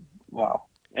 yeah, wow.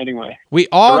 Anyway, the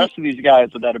the rest of these guys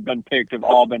that have been picked have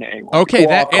all been at A1. Okay,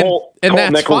 Well, Cole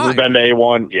that's Nichols fine. has been to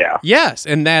A1, yeah. Yes,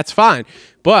 and that's fine.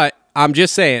 But I'm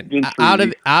just saying, out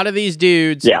of these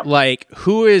dudes, like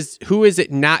who is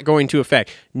it not going to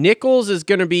affect? Nichols is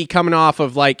going to be coming off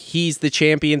of like he's the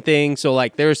champion thing, so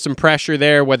like there's some pressure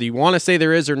there, whether you want to say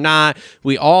there is or not.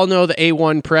 We all know the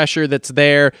A1 pressure that's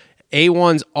there.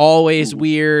 A1's always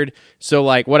weird, so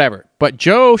like whatever. But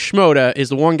Joe Schmoda is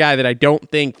the one guy that I don't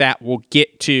think that will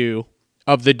get to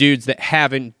of the dudes that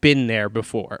haven't been there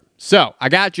before. So I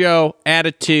got Joe,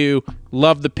 added 2,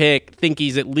 love the pick, think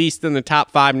he's at least in the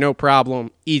top 5, no problem,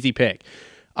 easy pick.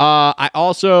 I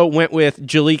also went with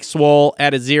Jalik Swole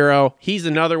at a 0. He's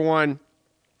another one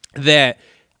that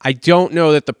I don't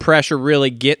know that the pressure really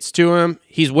gets to him.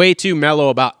 He's way too mellow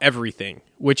about everything,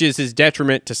 which is his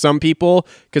detriment to some people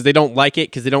because they don't like it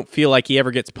because they don't feel like he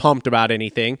ever gets pumped about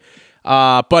anything.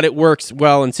 But it works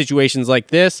well in situations like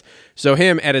this. So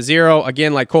him at a 0,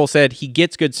 again, like Cole said, he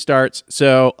gets good starts,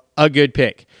 so a good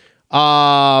pick. Then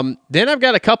I've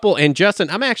got a couple, and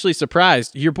Justin, I'm actually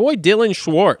surprised. Your boy Dylan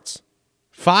Schwartz,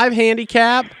 5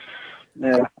 handicap.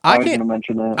 Yeah, I was going to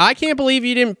mention that. I can't believe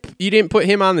you didn't put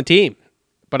him on the team.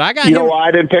 But I got You know why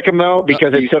I didn't pick him though?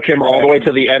 Because it took him all the way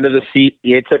to the end of the season.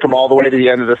 It took him all the way to the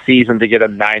end of the season to get a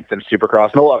 9th in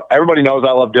Supercross. No, look, everybody knows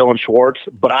I love Dylan Schwartz,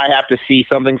 but I have to see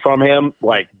something from him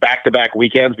like back-to-back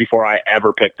weekends before I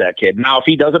ever pick that kid. Now, if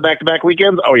he does it back-to-back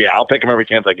weekends, oh yeah, I'll pick him every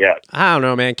chance I get. I don't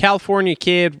know, man. California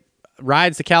kid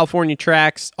rides the California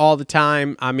tracks all the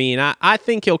time. I mean, I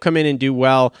think he'll come in and do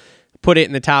well. Put it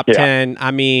in the top 10.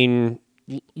 I mean,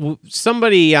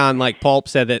 somebody on like Pulp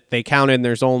said that they counted and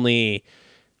there's only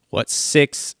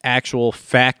 6 actual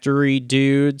factory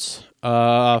dudes?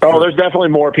 There's definitely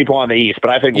more people on the East,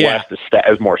 but I think West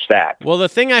is more stacked. Well, the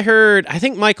thing I heard, I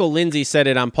think Michael Lindsay said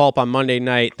it on Pulp on Monday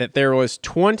night, that there was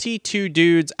 22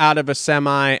 dudes out of a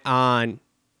semi on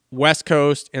West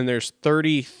Coast, and there's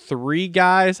 33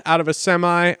 guys out of a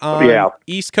semi on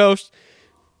East Coast.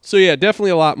 So yeah,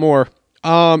 definitely a lot more.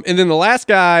 And then the last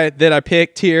guy that I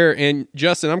picked here, and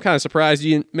Justin, I'm kind of surprised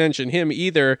you didn't mention him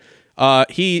either.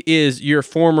 He is your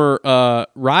former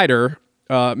rider,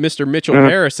 Mr. Mitchell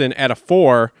Harrison, at a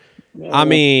 4. I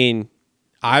mean,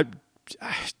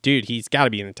 dude, he's got to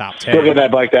be in the top 10. Still getting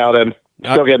that biked out in.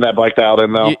 Still getting that biked out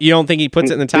in, though. You don't think he puts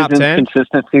it in the top 10?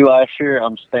 Consistency last year,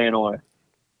 I'm staying away.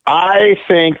 I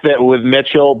think that with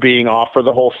Mitchell being off for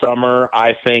the whole summer,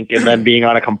 and then being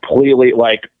on a completely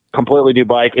new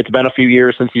bike, it's been a few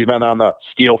years since he's been on the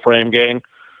steel frame gang.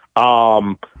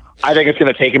 I think it's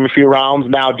going to take him a few rounds.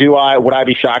 Now, would I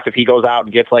be shocked if he goes out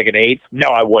and gets like an 8? No,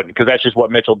 I wouldn't, because that's just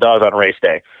what Mitchell does on race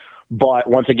day. But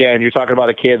once again, you're talking about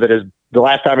a kid that is the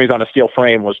last time he was on a steel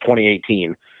frame was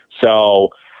 2018. So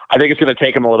I think it's going to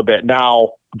take him a little bit.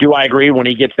 Now, do I agree when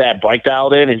he gets that bike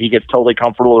dialed in and he gets totally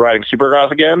comfortable with riding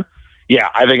Supercross again? Yeah,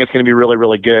 I think it's going to be really,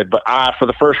 really good. But for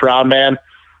the first round, man,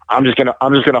 I'm just gonna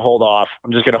hold off.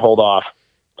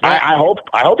 I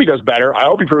hope he does better. I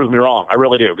hope he proves me wrong. I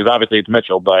really do, because obviously it's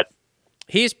Mitchell, but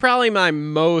he's probably my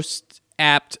most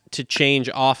apt to change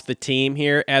off the team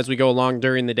here as we go along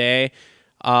during the day.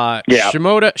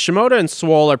 Shimoda and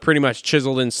Swole are pretty much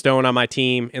chiseled in stone on my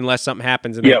team unless something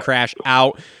happens and they crash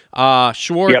out.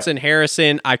 Schwartz and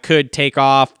Harrison I could take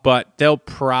off, but they'll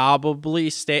probably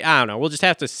stay. I don't know. We'll just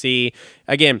have to see.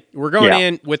 Again, we're going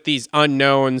in with these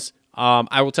unknowns.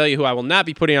 I will tell you who I will not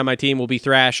be putting on my team will be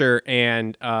Thrasher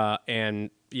and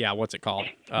what's it called?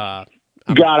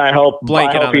 God, I hope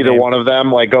either one of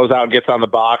them goes out and gets on the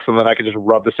box, and then I can just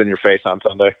rub this in your face on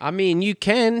Sunday. I mean, you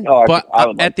can, but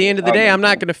at the end of the day, I'm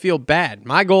not going to feel bad.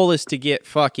 My goal is to get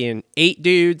fucking 8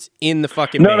 dudes in the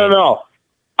fucking main. No.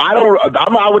 I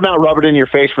would not rub it in your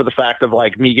face for the fact of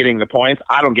me getting the points.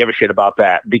 I don't give a shit about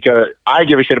that, because I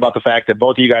give a shit about the fact that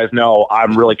both of you guys know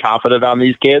I'm really confident on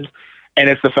these kids. And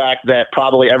it's the fact that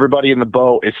probably everybody in the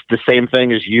boat is the same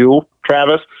thing as you,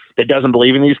 Travis, that doesn't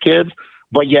believe in these kids.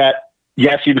 But yet,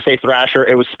 yes, you can say Thrasher,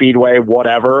 it was Speedway,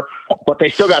 whatever, but they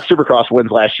still got Supercross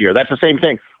wins last year. That's the same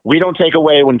thing. We don't take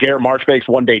away when Garrett Marchbanks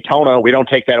won Daytona. We don't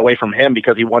take that away from him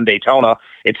because he won Daytona.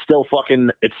 It's still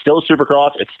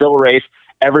Supercross. It's still a race.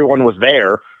 Everyone was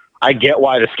there. I get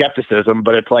why the skepticism,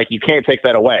 but it's you can't take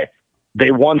that away.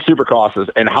 They won Supercrosses,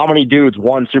 and how many dudes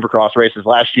won Supercross races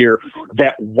last year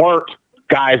that weren't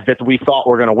guys that we thought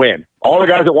were going to win? All the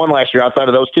guys that won last year outside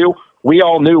of those two, we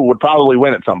all knew would probably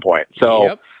win at some point.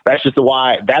 So that's just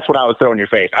that's what I was throwing in your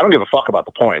face. I don't give a fuck about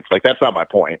the points. That's not my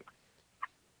point.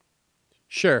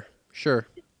 Sure.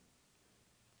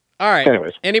 All right.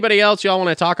 Anyways. Anybody else y'all want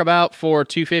to talk about for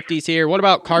 250s here? What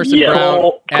about Carson Brown?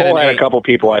 Cole had a couple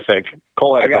people, I think.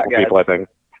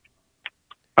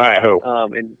 All right, who?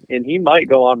 And he might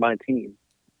go on my team.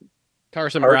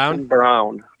 Carson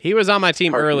Brown. He was on my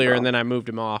team earlier, and then I moved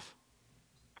him off.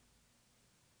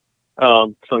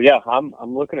 I'm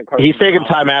looking at Carson. He's taking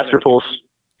Ty Masterpool's.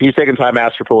 He's taking Ty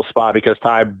Masterpool's spot because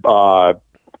Ty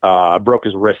broke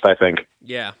his wrist, I think.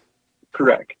 Yeah.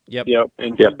 Correct. Yep.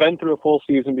 And he's been through a full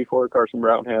season before Carson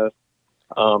Brown has.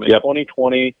 In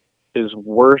 2020, his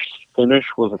worst finish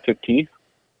was a 15th.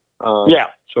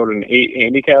 So at an 8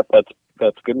 handicap,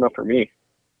 that's good enough for me.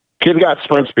 Kid's got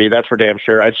sprint speed, that's for damn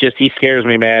sure. It's just he scares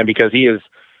me, man, because he is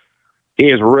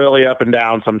really up and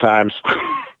down sometimes.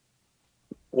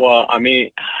 Well, I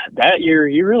mean, that year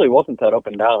he really wasn't that up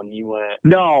and down. He went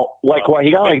he got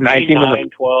 19 9,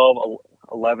 12,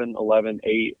 11, 11,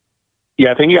 8.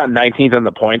 Yeah, I think he got 19th in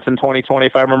the points in 2020,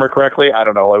 if I remember correctly. I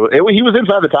don't know. He was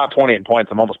inside the top 20 in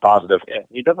points, I'm almost positive. Yeah,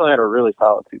 he definitely had a really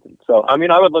solid season. So, I mean,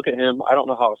 I would look at him. I don't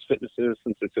know how his fitness is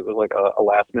since it was a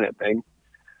last-minute thing.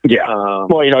 Yeah.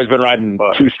 He's been riding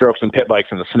 2-strokes and pit bikes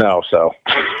in the snow, so.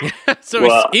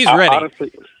 He's ready.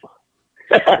 Honestly,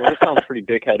 this sounds pretty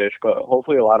dickheadish, but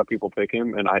hopefully a lot of people pick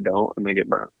him, and I don't, and they get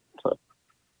burnt. So.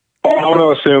 I want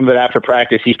to assume that after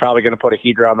practice, he's probably going to put a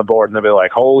heater on the board, and they'll be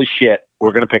like, holy shit,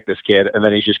 we're going to pick this kid. And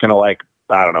then he's just going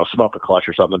to, smoke a clutch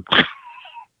or something.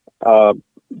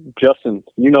 Justin,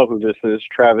 you know who this is.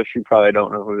 Travis, you probably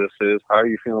don't know who this is. How are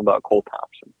you feeling about Cole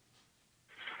Thompson?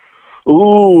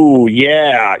 Ooh,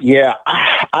 yeah.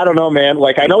 I don't know, man.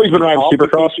 I know he's been riding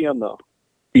Supercross. Though.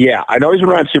 Yeah, I know he's been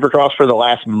riding Supercross for the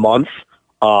last month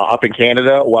up in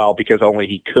Canada. Well, because only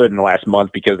he could in the last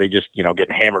month because they just,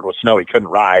 getting hammered with snow. He couldn't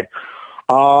ride.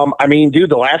 I mean, dude,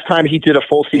 the last time he did a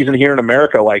full season here in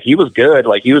America, he was good.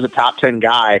 He was a top 10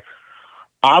 guy.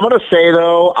 I'm going to say,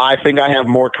 though, I think I have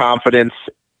more confidence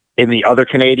in the other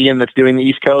Canadian that's doing the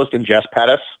East Coast, in Jess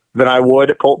Pettis, than I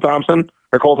would Cole Thompson,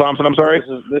 I'm sorry.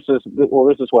 This is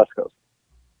West Coast.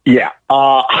 Yeah,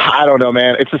 I don't know,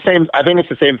 man. It's the same. I think it's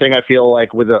the same thing. I feel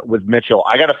like with Mitchell.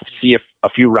 I got to see a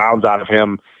few rounds out of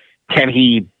him. Can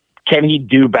he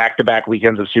do back-to-back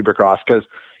weekends of Supercross? Because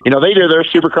they do their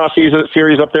Supercross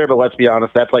series up there, but let's be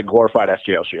honest, that's like glorified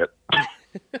SGL shit.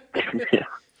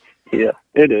 Yeah,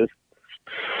 it is.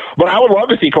 But I would love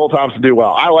to see Cole Thompson do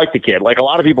well. I like the kid. Like, a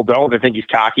lot of people don't. They think he's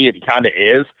cocky, and he kind of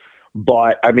is.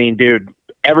 But I mean, dude,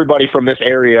 everybody from this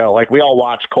area, like, we all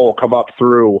watched Cole come up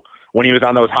through when he was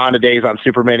on those Honda days on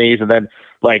Super Minis, and then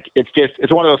like it's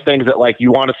one of those things that like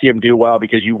you want to see him do well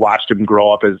because you watched him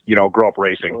grow up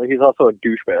racing. Well, he's also a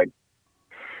douchebag.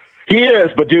 He is,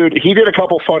 but dude, he did a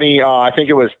couple funny, I think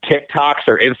it was TikToks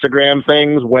or Instagram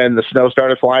things when the snow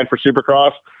started flying for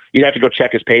Supercross. You'd have to go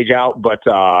check his page out, but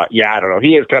yeah, I don't know.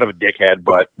 He is kind of a dickhead,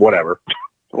 but whatever.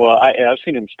 Well, I've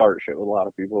seen him start shit with a lot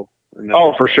of people.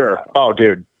 Oh, for sure. Oh,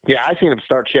 dude. Yeah, I seen him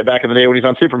start shit back in the day when he's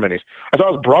on Super Minis. I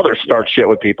saw his brother start shit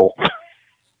with people.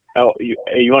 Oh, you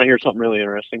want to hear something really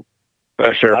interesting?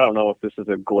 Sure. I don't know if this is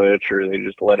a glitch or they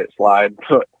just let it slide,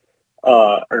 but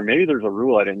or maybe there's a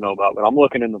rule I didn't know about. But I'm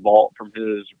looking in the vault from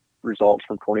his results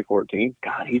from 2014.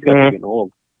 God, he's got to be getting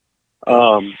old.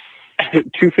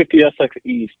 250 SX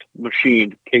East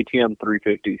machined KTM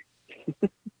 350.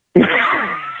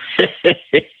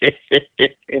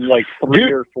 In like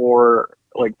three or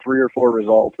four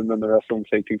results, and then the rest of them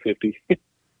say 250.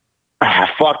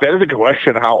 Fuck, that is a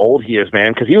question how old he is,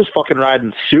 man, because he was fucking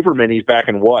riding Super Minis back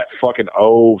in what, fucking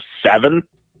 07?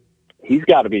 He's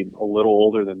got to be a little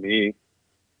older than me.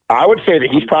 I would say that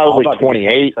he's probably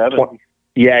 28.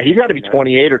 Yeah, he's got to be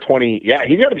 28 or 20. Yeah,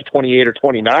 he's got to be 28 or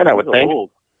 29, I would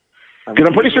think. Because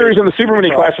I'm pretty sure he's in the Super Mini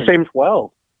class the same.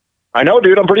 12. I know,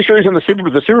 dude. I'm pretty sure he's in the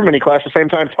Super Mini class the same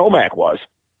time Tomac was.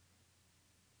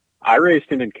 I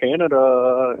raced him in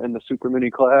Canada in the Super Mini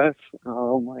class.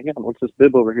 Oh my God, what's this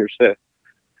bib over here say?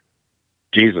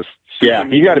 Jesus. Yeah,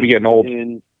 he's got to be getting old.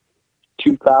 In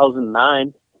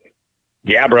 2009.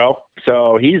 Yeah, bro.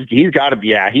 So he's got to be.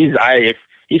 Yeah, he's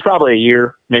probably a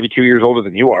year, maybe 2 years older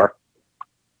than you are.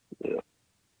 Yeah.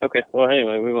 Okay. Well,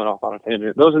 anyway, we went off on a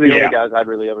tangent. Those are the only guys I'd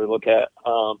really ever look at.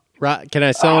 Can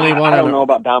I sell anyone? I don't know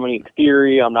about Dominique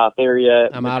Theory. I'm not there yet.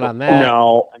 I'm out on that.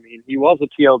 No. I mean, he was a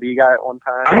TLD guy at one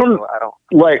time. I don't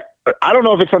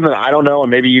know if it's something that I don't know, and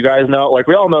maybe you guys know. Like,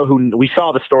 we all know we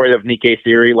saw the story of Nikkei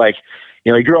Theory. Like,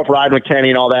 he grew up riding with Kenny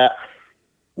and all that.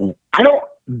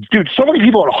 Dude, so many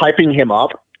people are hyping him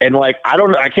up. And like,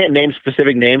 I can't name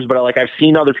specific names, but like, I've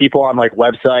seen other people on like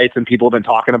websites and people have been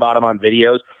talking about him on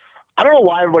videos. I don't know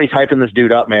why everybody's hyping this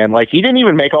dude up, man. Like, he didn't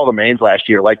even make all the mains last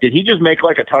year. Like, did he just make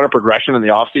like a ton of progression in the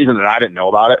off season and I didn't know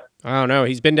about it? I don't know.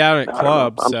 He's been down at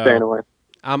clubs. I'm staying away.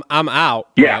 I'm out.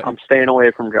 Yeah, I'm staying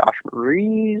away from Josh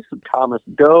Maurice. Thomas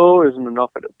Doe isn't enough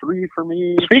at a 3 for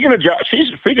me. Speaking of Josh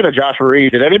Marie,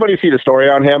 did anybody see the story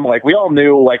on him? Like, we all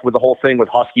knew, like, with the whole thing with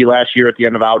Husky last year at the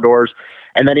end of Outdoors,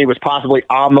 and then he was possibly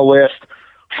on the list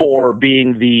for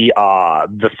being the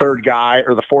third guy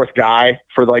or the fourth guy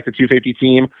for the 250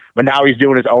 team, but now he's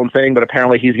doing his own thing. But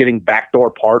apparently, he's getting backdoor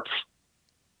parts.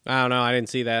 I don't know. I didn't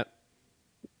see that.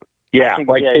 Yeah,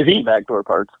 is he backdoor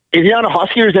parts? Is he on a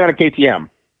Husky or is he on a KTM?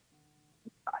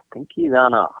 I think he's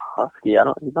on a Husky.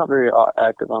 He's not very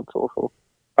active on social.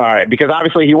 All right, because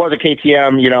obviously he was a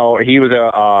KTM. He was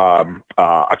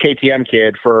a KTM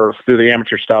kid through the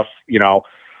amateur stuff.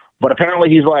 But apparently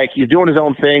he's doing his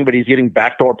own thing, but he's getting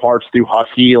backdoor parts through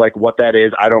Husky. Like, what that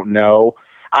is, I don't know.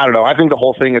 I think the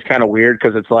whole thing is kind of weird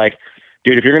because it's like,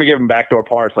 dude, if you're going to give him backdoor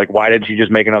parts, like, why didn't you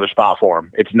just make another spot for him?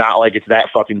 It's not like it's that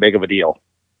fucking big of a deal.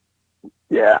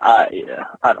 Yeah, I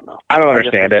don't know. I don't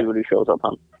understand it. What he shows up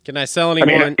on. Can I sell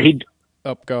anyone?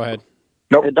 Go ahead.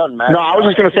 Nope. It doesn't matter. No, I was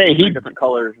just going to say different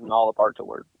colors and all the parts of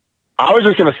work. I was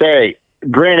just going to say,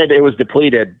 granted, it was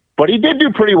depleted, but he did do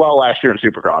pretty well last year in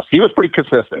Supercross. He was pretty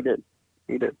consistent.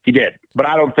 He did. But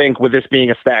I don't think with this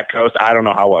being a stacked coast, I don't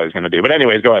know how well he's going to do. But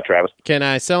anyways, go ahead, Travis. Can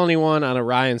I sell anyone on a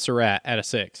Ryan Surratt at a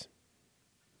 6?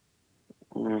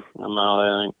 I'm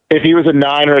not. If he was a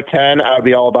 9 or a 10, I would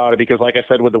be all about it because, like I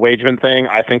said, with the Wageman thing,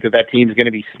 I think that team is going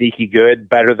to be sneaky good,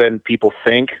 better than people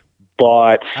think.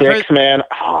 But 6, man,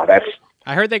 that's...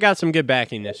 I heard they got some good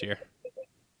backing this year.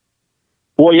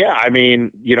 Well, yeah, I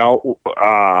mean,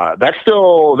 that's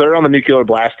still... They're on the Nuclear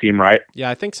Blast team, right? Yeah,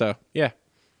 I think so, yeah.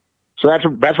 So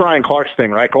that's Ryan Clark's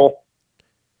thing, right, Cole?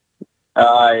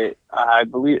 I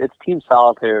believe it's Team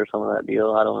Solitaire or some of that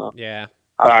deal. I don't know. Yeah.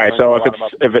 All right, so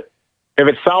if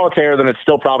it's Solitaire, then it's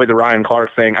still probably the Ryan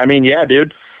Clark thing. I mean, yeah,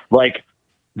 dude. Like,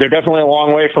 they're definitely a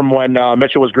long way from when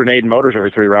Mitchell was grenading motors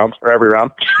every round.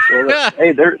 Well,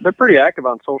 hey, they're pretty active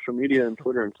on social media and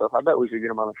Twitter and stuff. I bet we could get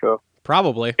them on the show.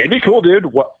 Probably. It'd be cool, dude.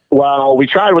 What Well, we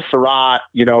tried with Surratt,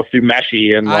 through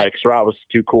Meshy, and Surratt was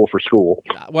too cool for school.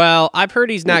 Well, I've heard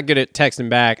he's not good at texting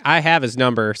back. I have his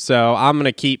number, so I'm going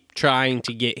to keep trying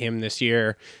to get him this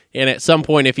year. And at some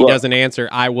point, if he doesn't answer,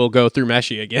 I will go through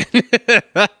Meshy again.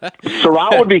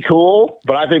 Surratt would be cool,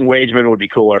 but I think Wageman would be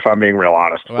cooler if I'm being real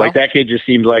honest. Well, that kid just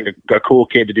seems like a cool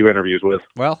kid to do interviews with.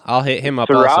 Well, I'll hit him up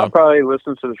Surratt also. probably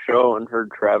listened to the show and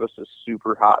heard Travis's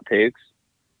super hot takes.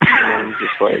 And he's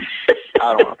just like,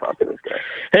 I don't want to talk to this guy.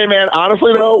 Hey, man,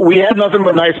 honestly, though, we had nothing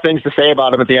but nice things to say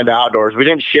about him at the end of Outdoors. We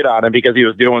didn't shit on him because he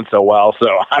was doing so well,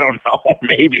 so I don't know,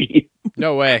 maybe.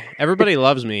 No way. Everybody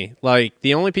loves me. Like,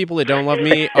 the only people that don't love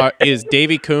me is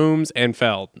Davey Coombs and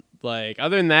Feld. Like,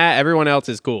 other than that, everyone else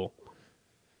is cool.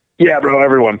 Yeah, bro,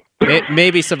 everyone.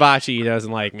 Maybe Savachi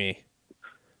doesn't like me.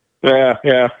 Yeah.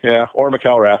 Or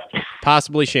McElrath.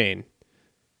 Possibly Shane.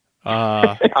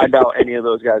 I doubt any of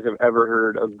those guys have ever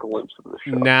heard a glimpse of the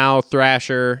show. Now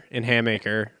Thrasher and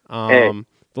Hammaker.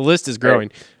 The list is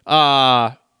growing.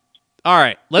 All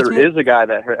right. There is a guy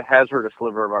that has heard a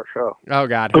sliver of our show. Oh,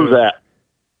 God. Who's that?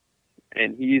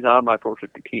 And he's on my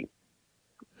 450 team.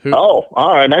 Oh,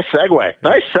 all right. Nice segue.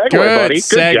 Buddy.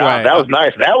 Good job. That was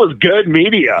nice. That was good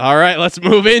media. All right. Let's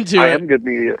move into it. I am good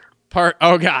media.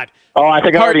 Oh, God. Oh, I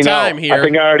think I already know. Here. I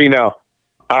think I already know.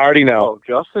 Oh,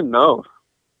 Justin knows.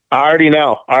 I already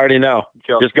know.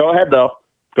 Just go ahead, though.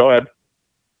 Go ahead.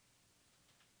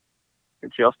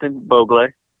 Justin Bogle.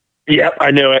 Yep,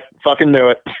 I knew it. Fucking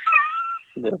knew it.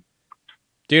 Yeah.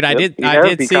 Dude, I did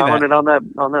see commented on that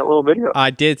little video. I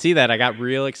did see that. I got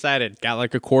real excited. Got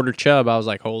like a quarter chub. I was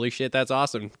like, holy shit, that's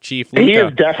awesome. Chief Luca. He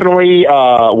is definitely,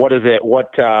 what is it?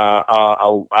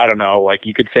 I don't know, like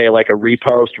you could say like a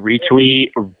repost,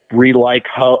 retweet, re-like,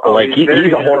 he's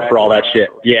a whore for all that shit.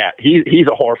 Yeah, he's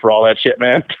a whore for all that shit,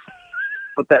 man.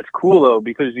 But that's cool though,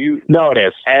 because No, it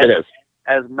is. It is.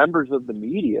 As members of the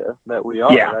media that we are,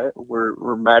 right?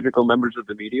 We're magical members of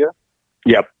the media.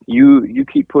 Yep. You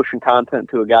keep pushing content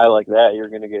to a guy like that, you're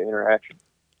going to get interaction,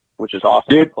 which is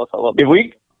awesome. Dude, plus I love if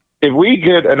we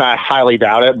could, and I highly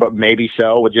doubt it, but maybe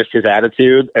so with just his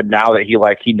attitude, and now that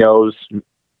he knows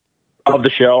of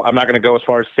the show, I'm not going to go as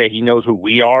far as to say he knows who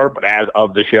we are, but as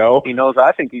of the show, he knows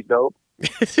I think he's dope.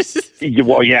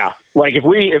 Well, yeah. Like if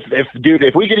we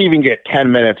could even get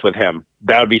 10 minutes with him,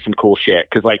 that would be some cool shit.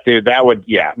 Cause like, dude, that would,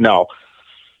 he's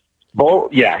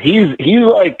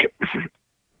like,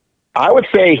 I would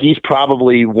say he's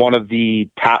probably one of the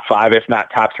top 5, if not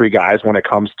top 3 guys when it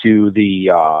comes to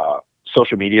the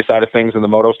social media side of things and the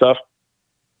moto stuff.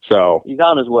 So he's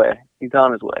on his way. Yeah,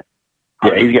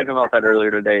 he's getting about that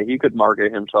earlier today. He could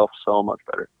market himself so much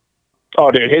better. Oh,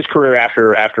 dude, his career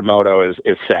after moto is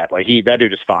set. Like that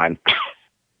dude is fine.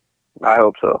 I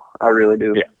hope so. I really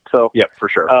do. Yeah. So yeah, for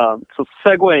sure. So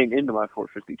segueing into my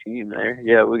 450 team there,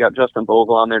 yeah, we got Justin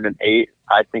Bogle on there in an 8.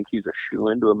 I think he's a shoe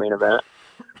into a main event.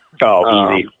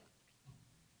 Oh, easy.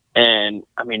 And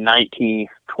I mean, 19,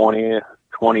 20,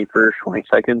 21st,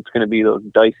 22nd is going to be those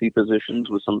dicey positions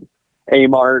with some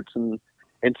A-marts and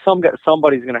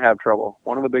somebody's going to have trouble.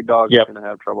 One of the big dogs is going to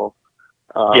have trouble.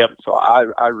 So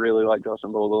I really like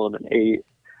Justin Bogle in an 8.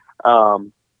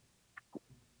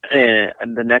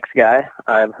 And the next guy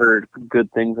I've heard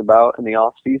good things about in the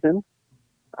off season.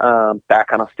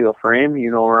 Back on a steel frame,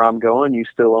 you know where I'm going. You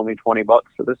still owe me $20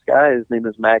 for this guy. His name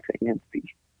is Max Ansby.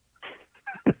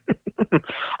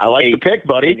 I like the pick,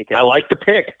 buddy. I like the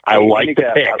pick. I like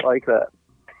the pick. I like that.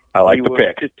 I like the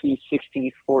pick. 15,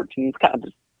 16, 14, kind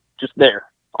of just there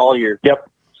all year.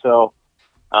 Yep. So,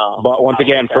 but once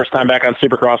again, first time back on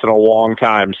Supercross in a long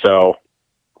time. So,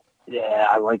 yeah,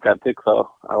 I like that pick though.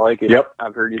 I like it. Yep.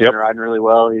 I've heard he's been riding really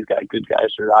well. He's got good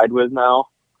guys to ride with now.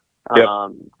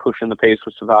 Pushing the pace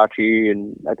with Savachi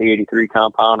and at the 83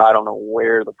 compound. I don't know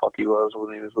where the fuck he was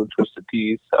when he was with Twisted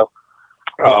Tees. So,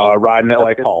 riding it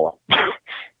like Paula.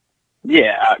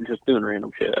 Yeah, just doing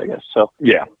random shit, I guess. So,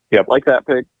 yeah, like that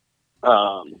pick.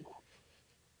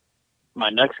 My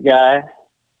next guy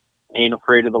ain't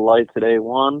afraid of the lights at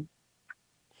A1.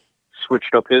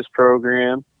 Switched up his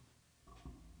program.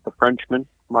 The Frenchman,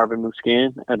 Marvin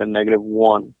Musquin, at a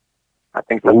 -1. I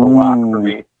think that's a lock for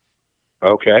me.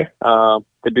 Okay.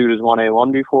 The dude has won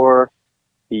A1 before.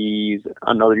 He's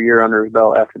another year under his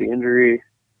belt after the injury.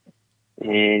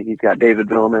 And he's got David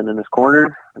Billman in his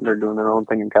corner. And they're doing their own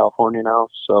thing in California now.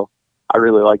 So I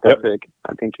really like that pick.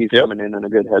 I think he's coming in a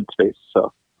good headspace.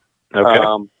 So,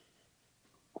 okay.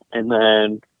 And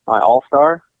then my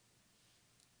all-star.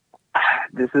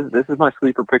 This is my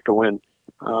sleeper pick to win.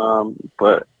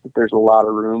 But there's a lot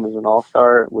of room as an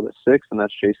all-star with a 6, and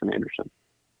that's Jason Anderson.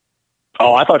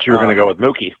 Oh, I thought you were going to go with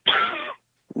Mookie.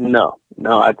 No,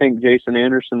 I think Jason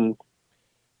Anderson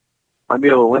might be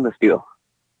able to win this deal.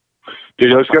 Dude,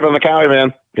 he looks good on the Cowie,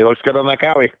 man. He looks good on that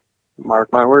Cowie.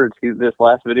 Mark my words. This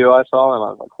last video I saw him,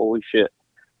 I was like, holy shit.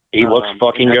 He looks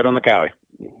fucking good on the Cowie.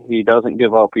 He doesn't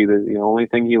give up either. The only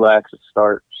thing he lacks is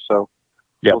start. So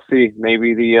we'll see.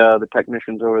 Maybe the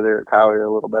technicians over there at Cowie are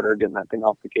a little better at getting that thing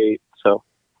off the gate. So,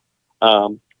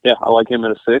 yeah, I like him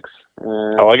at a 6.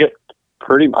 And I like it.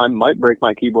 I might break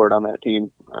my keyboard on that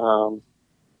team.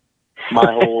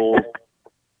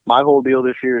 My whole deal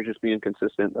this year is just being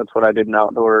consistent. That's what I did in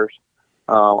outdoors.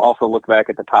 Also look back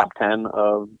at the top 10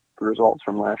 of the results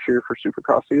from last year for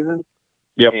Supercross season.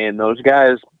 Yep. And those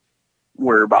guys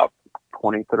were about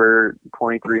 2,300,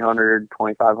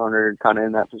 2,500, kind of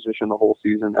in that position the whole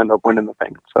season, end up winning the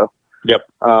thing. So, yep.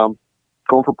 Going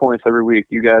for points every week.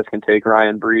 You guys can take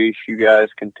Ryan Breach. You guys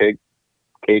can take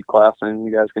Cade Klassen.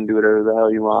 You guys can do whatever the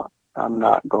hell you want. I'm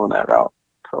not going that route.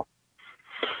 So,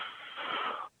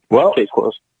 well, case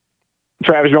closed.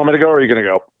 Travis, you want me to go or are you going to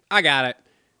go? I got it.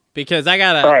 Because I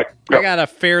got a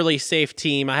fairly safe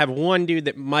team. I have one dude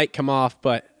that might come off,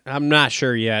 but I'm not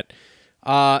sure yet.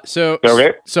 So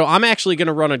I'm actually going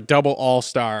to run a double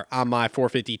all-star on my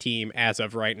 450 team as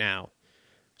of right now.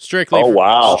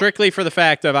 Strictly for the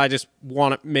fact of I just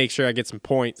want to make sure I get some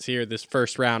points here this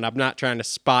first round. I'm not trying to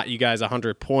spot you guys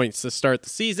 100 points to start the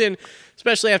season,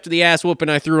 especially after the ass whooping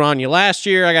I threw on you last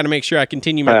year. I got to make sure I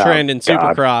continue my trend in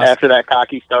Supercross. After that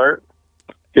cocky start.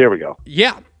 Here we go.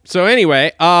 Yeah. So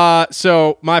anyway,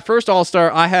 so my first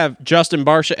all-star, I have Justin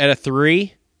Barsha at a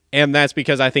 3, and that's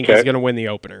because I think he's going to win the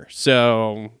opener.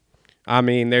 So, I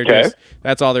mean,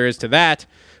 that's all there is to that.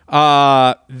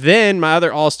 Then my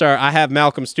other all-star, I have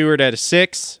Malcolm Stewart at a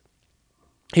 6.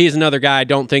 He's another guy. I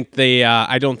don't think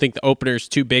the opener's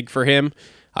too big for him.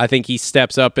 I think he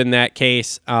steps up in that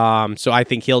case. So I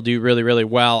think he'll do really, really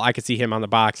well. I could see him on the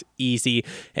box easy,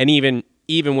 and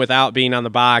even without being on the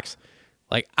box,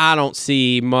 like, I don't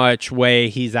see much way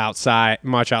he's outside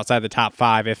the top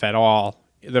 5, if at all,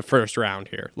 the first round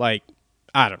here. Like,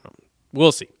 I don't know.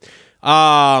 We'll see.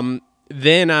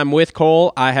 Then I'm with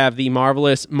Cole. I have the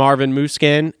marvelous Marvin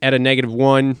Muskin at a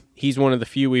 -1. He's one of the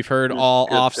few we've heard all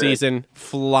offseason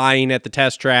flying at the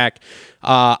test track.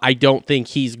 I don't think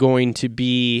he's going to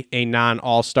be a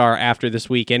non-all-star after this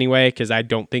week anyway, because I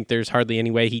don't think there's hardly any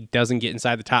way he doesn't get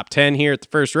inside the top 10 here at the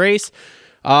first race.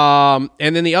 And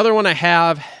then the other one I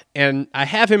have, and I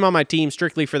have him on my team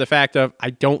strictly for the fact of I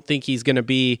don't think he's going to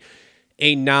be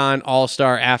a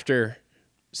non-all-star after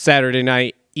Saturday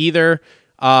night either,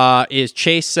 is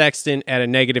Chase Sexton at a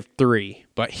 -3.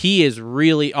 But he is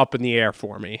really up in the air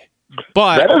for me.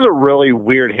 But that is a really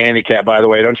weird handicap, by the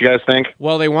way, don't you guys think?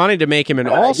 Well, they wanted to make him an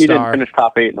all-star. He didn't finish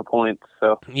top 8 in the points,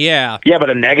 so. Yeah. Yeah,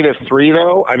 but a -3,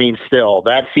 though? I mean, still,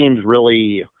 that seems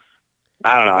really...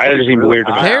 I don't know. It just seems weird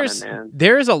to me.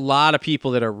 There's a lot of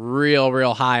people that are real,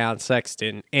 real high on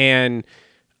Sexton, and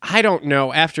I don't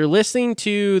know. After listening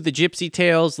to the Gypsy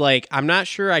Tales, like, I'm not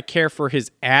sure I care for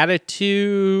his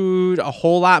attitude a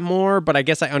whole lot more, but I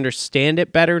guess I understand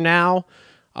it better now.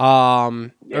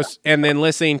 And then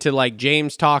listening to, like,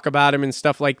 James talk about him and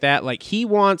stuff like that, like, he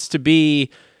wants to be...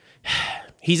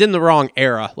 He's in the wrong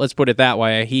era, let's put it that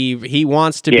way. He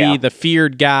wants to be the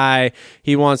feared guy.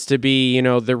 He wants to be,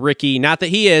 the Ricky. Not that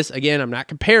he is. Again, I'm not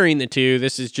comparing the two.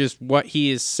 This is just what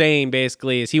he is saying,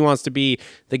 basically, is he wants to be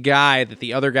the guy that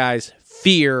the other guys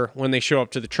fear when they show up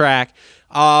to the track,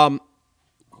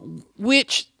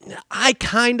 which I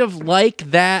kind of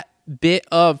like that bit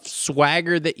of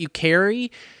swagger that you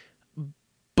carry,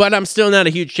 but I'm still not a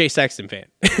huge Chase Sexton fan.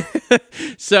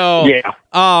 So,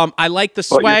 I like the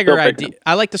swagger idea.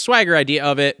 I like the swagger idea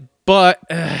of it, but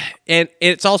and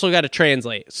it's also got to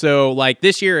translate. So, like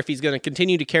this year, if he's going to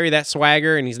continue to carry that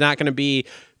swagger and he's not going to be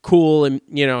cool and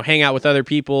hang out with other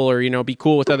people or be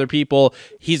cool with other people,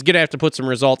 he's going to have to put some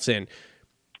results in.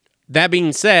 That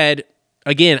being said,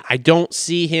 again, I don't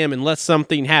see him unless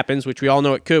something happens, which we all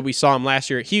know it could. We saw him last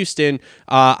year at Houston.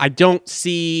 I don't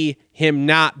see him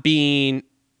being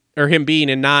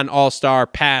a non-all-star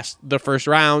past the first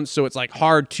round, so it's like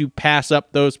hard to pass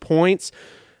up those points,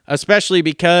 especially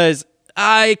because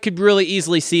I could really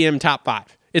easily see him top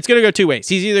 5. It's going to go two ways.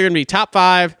 He's either going to be top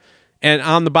 5 and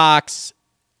on the box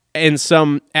in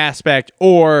some aspect,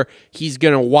 or he's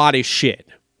going to wad his shit.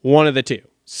 One of the two.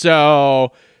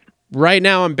 So right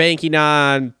now I'm banking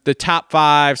on the top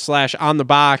 5 / on the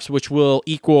box, which will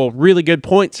equal really good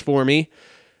points for me,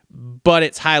 but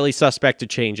it's highly suspect to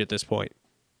change at this point.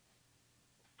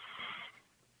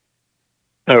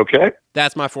 Okay.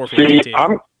 That's my 450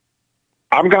 team.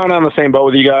 I'm going on the same boat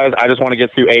with you guys. I just want to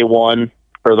get through A1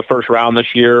 for the first round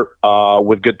this year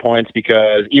with good points,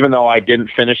 because even though I didn't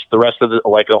finish the rest of the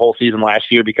whole season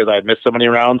last year because I had missed so many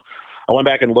rounds, I went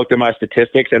back and looked at my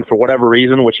statistics, and for whatever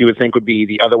reason, which you would think would be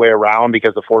the other way around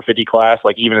because the 450 class,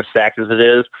 like even as stacked as it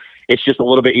is, it's just a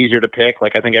little bit easier to pick.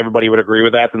 Like I think everybody would agree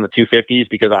with that than the 250s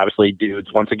because obviously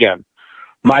dudes, once again,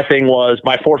 my thing was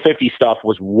my 450 stuff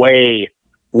was way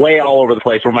all over the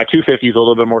place where my 250 is a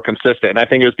little bit more consistent. And I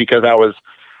think it was because I was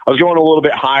going a little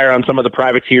bit higher on some of the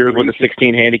privateers with the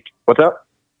 16 handy. What's up?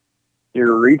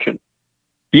 You're reaching.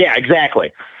 Yeah,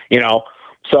 exactly.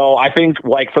 So I think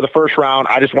like for the first round,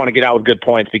 I just want to get out with good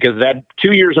points because that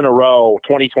 2 years in a row,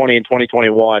 2020 and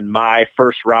 2021, my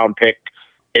first round pick,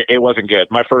 it wasn't good.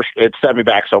 It set me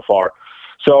back so far.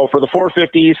 So for the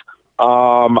 450s,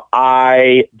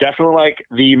 I definitely like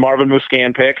the Marvin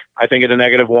Muscan pick. I think it's a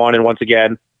 -1. And once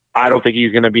again, I don't think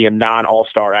he's going to be a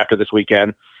non-all-star after this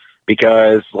weekend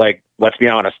because like, let's be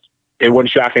honest, it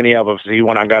wouldn't shock any of us if he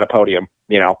went on got a podium.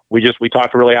 We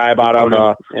talked really high about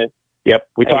him. Yep.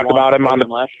 We talked about him on the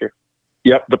last year.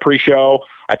 Yep. The pre-show.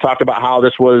 I talked about how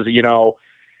this was,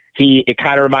 it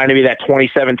kind of reminded me of that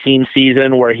 2017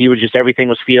 season where he was just, everything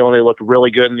was feeling, they looked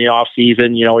really good in the off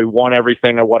season. He won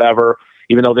everything or whatever,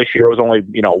 even though this year was only,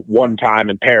 one time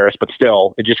in Paris, but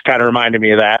still it just kind of reminded me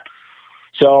of that.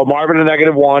 So Marvin a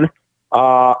 -1.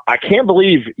 I can't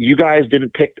believe you guys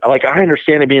didn't pick, like, I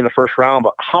understand it being the first round,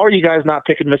 but how are you guys not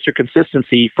picking Mr.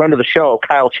 Consistency, friend of the show,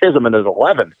 Kyle Chisholm in his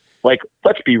 11? Like,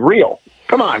 let's be real.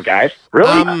 Come on, guys.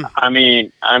 Really? I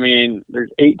mean, there's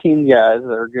 18 guys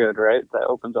that are good, right? That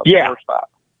opens up the 4 spot.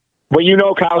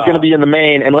 Well, Kyle's going to be in the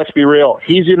main, and let's be real.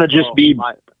 He's going to just be...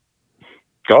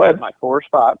 Go ahead. My 4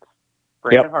 spots.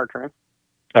 Brandon Hartran.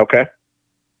 Okay.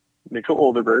 Mitchell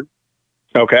Olderberg.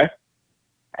 Okay.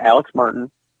 Alex Martin.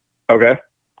 Okay.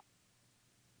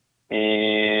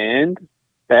 And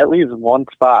that leaves 1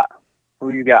 spot.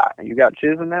 Who do you got? You got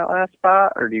Chiz in that last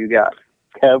spot, or do you got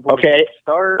Kev? Okay.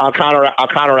 Start? I'll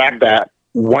counteract that.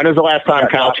 When is the last time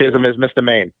Kyle Chisholm has missed a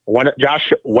main? When is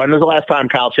the last time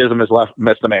Kyle Chisholm has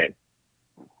missed a main?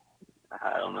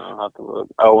 I don't know. I'll have to look.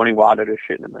 Oh, when he wadded his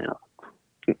shit in the mail.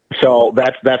 So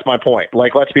that's my point.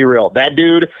 Like, let's be real. That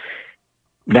dude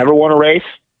never won a race.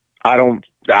 I don't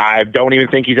even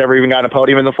think he's ever even gotten a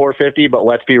podium in the 450, but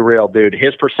let's be real, dude.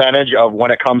 His percentage of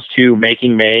when it comes to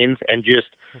making mains and just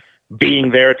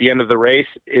being there at the end of the race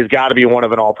is got to be one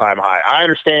of an all-time high. I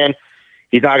understand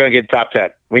he's not going to get top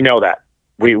 10. We know that.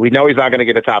 We know he's not going to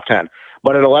get a top 10.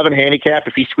 But at 11 handicap,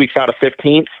 if he squeaks out a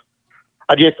 15th,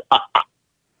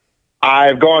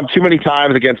 I've gone too many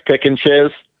times against Pick and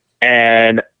Chiz,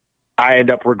 and I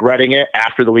end up regretting it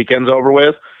after the weekend's over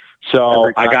with.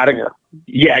 So I got to...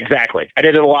 Yeah, exactly. I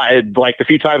did it a lot. Like the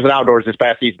few times in outdoors this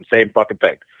past season, same fucking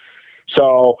thing.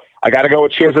 So I got to go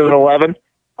with Chiz at an 11.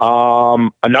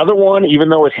 Another one, even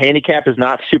though his handicap is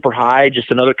not super high,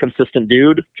 just another consistent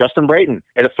dude, Justin Brayton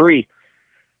at a 3.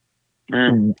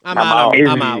 I'm out. He's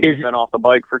been off the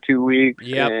bike for 2 weeks.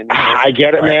 Yep. I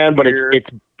get it, man, but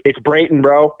it's Brayton,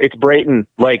 bro. It's Brayton.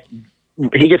 Like,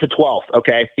 he gets a 12th,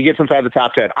 okay? He gets inside the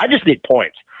top 10. I just need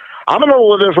points. I'm going to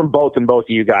live it from both of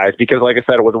you guys because, like I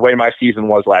said, it was the way my season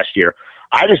was last year.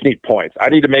 I just need points. I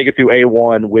need to make it through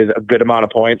A1 with a good amount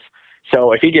of points.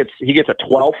 So if he gets a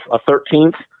 12th, a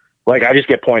 13th, like, I just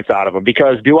get points out of him.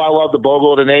 Because do I love the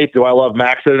Bogle at an 8? Do I love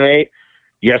Max at an 8?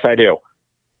 Yes, I do.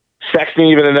 Sexton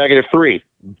even a -3.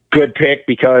 Good pick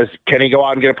because can he go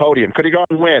out and get a podium? Could he go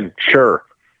out and win? Sure.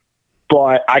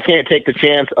 But I can't take the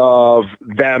chance of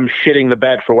them shitting the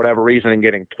bed for whatever reason and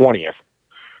getting 20th.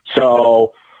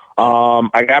 So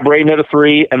I got Brayden at a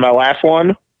 3, and my last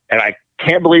one, and I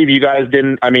can't believe you guys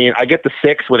didn't. I mean, I get the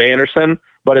 6 with Anderson,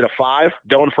 but at a 5,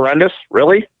 Dylan Ferendis,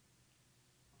 really?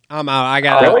 I'm out. I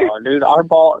got it. Oh, dude, our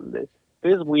ball,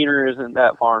 his wiener isn't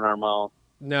that far in our mouth.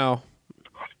 No.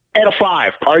 At a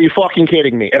 5. Are you fucking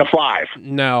kidding me? At a 5.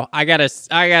 No, I gotta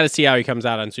see how he comes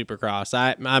out on Supercross.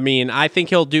 I mean, I think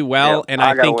he'll do well, and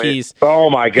I think he's. Oh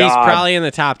my God. He's probably in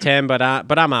the top 10, but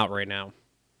I'm out right now.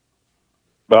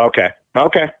 Okay. All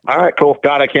right. Cool.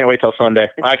 God, I can't wait till Sunday.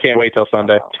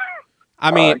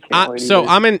 I mean,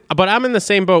 I'm in the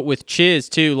same boat with Chiz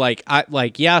too.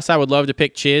 Yes, I would love to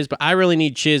pick Chiz, but I really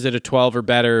need Chiz at a 12 or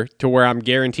better to where I'm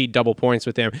guaranteed double points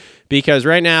with him. Because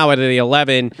right now at the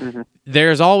 11,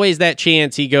 there's always that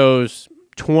chance he goes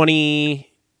 21st,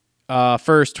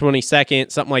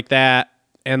 22nd, something like that.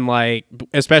 And like,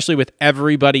 especially with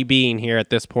everybody being here at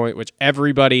this point, which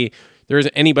there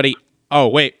isn't anybody. Oh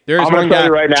wait, there's one guy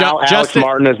right now. Alex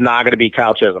Martin is not going to be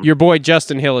Kyle Chisholm. Your boy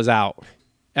Justin Hill is out.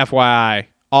 FYI,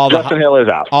 Justin Hill is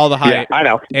out. All the hype. Yeah, I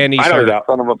know. And he's out.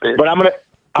 Son of a bitch. But I'm gonna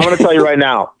tell you right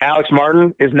now, Alex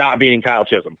Martin is not beating Kyle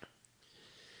Chisholm.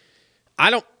 I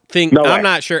don't think. No I'm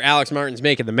not sure Alex Martin's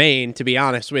making the main, to be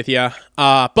honest with you.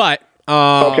 But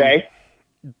okay.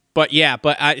 yeah,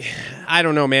 but I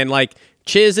don't know, man. Like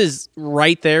Chiz is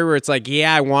right there where it's like,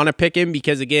 yeah, I want to pick him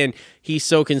because again, he's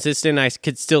so consistent. I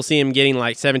could still see him getting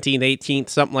like 17th, 18th,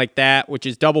 something like that, which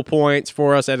is double points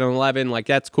for us at an 11. Like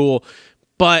that's cool.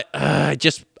 But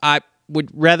I would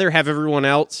rather have everyone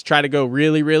else try to go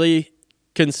really, really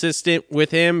consistent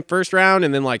with him first round,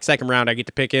 and then like second round I get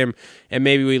to pick him, and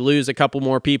maybe we lose a couple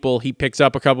more people. He picks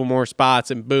up a couple more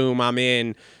spots, and boom, I'm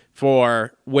in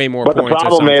for way more points. But the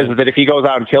problem is that if he goes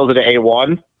out and kills it at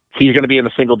A1, he's going to be in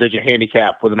the single-digit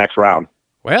handicap for the next round.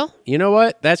 Well, you know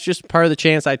what? That's just part of the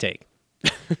chance I take.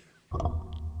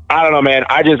 I don't know, man.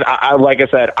 I like I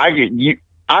said, I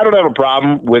don't have a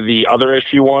problem with the other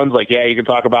issue ones. Like, yeah, you can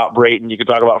talk about Brayton, you can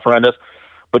talk about Ferendis.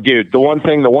 But, dude, the one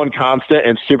constant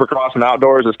in Supercross and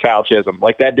outdoors is Kyle Chisholm.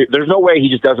 Like, that dude, there's no way he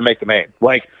just doesn't make the main.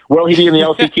 Like, will he be in the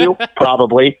LCQ?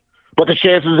 Probably. But the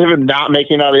chances of him not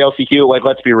making it out of the LCQ, like,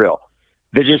 let's be real.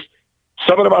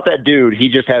 Something about that dude, he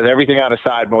just has everything on his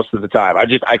side most of the time.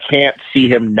 I can't see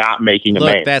him not making a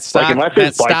main. That stock, like, unless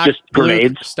his bike's just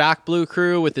grenades. Stock blue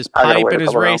crew with his pipe and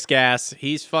his race gas,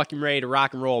 he's fucking ready to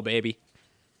rock and roll, baby.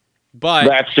 But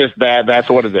that's just that. That's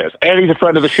what it is. And he's a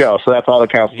friend of the show, so that's all that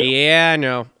counts. Yeah,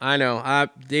 I know.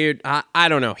 Dude, I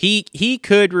don't know. He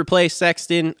could replace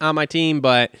Sexton on my team,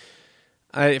 but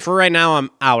for right now, I'm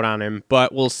out on him.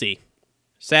 But we'll see.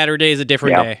 Saturday's a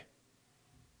different day.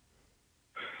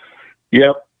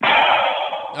 Yep.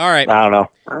 All right. I don't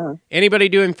know. Anybody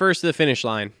doing first to the finish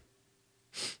line?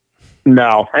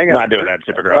 No, not doing that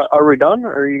in Supercross. Are we done,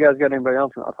 or you guys got anybody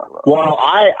else you want to talk about? Well,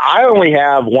 I only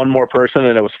have one more person,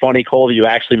 and it was funny, Cole, that you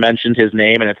actually mentioned his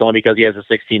name, and it's only because he has a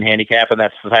 16 handicap, and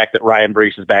that's the fact that Ryan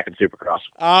Brees is back in Supercross.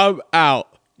 I'm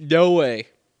out. No way.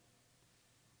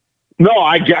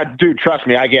 No, dude, trust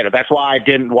me, I get it. That's why I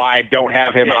don't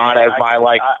have him on as my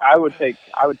like. I would take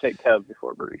Kev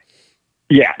before Brees.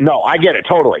 Yeah, no, I get it,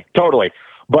 totally.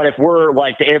 But if we're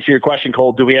like, to answer your question,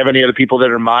 Cole, do we have any other people that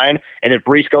are in mind? And if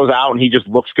Brees goes out and he just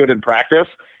looks good in practice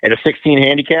at a 16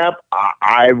 handicap,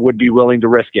 I would be willing to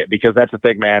risk it, because that's the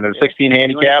thing, man. At a 16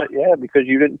 handicap. Yeah, because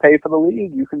you didn't pay for the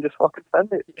league. You can just fucking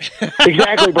send it.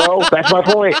 Exactly, bro. That's my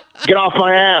point. Get off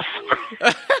my ass.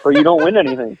 Or you don't win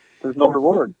anything. There's no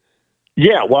reward.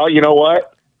 Yeah, well, you know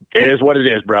what? It is what it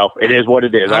is, bro. It is what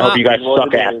it is. I hope you guys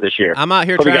suck ass this year. I'm out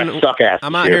here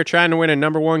trying to win a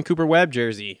number 1 Cooper Webb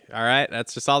jersey. All right,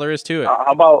 that's just all there is to it.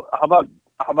 How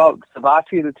about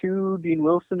Savacci at a 2, Dean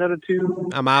Wilson at a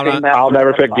 2? I'm out on. I'll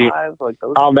never pick Dean.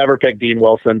 I'll never pick Dean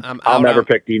Wilson. I'll never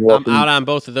pick Dean Wilson. I'm out on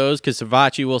both of those because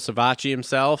Savacci will Savacci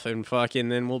himself, and fucking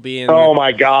then we'll be in. Oh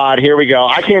my God, here we go.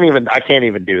 I can't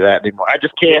even do that anymore. I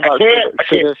just can't. I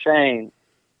can't. Shane.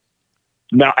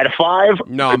 No, at a 5,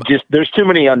 no, there's too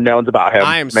many unknowns about him.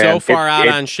 I am so far out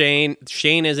on Shane.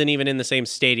 Shane isn't even in the same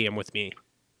stadium with me.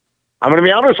 I'm going to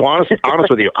be honest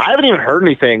with you. I haven't even heard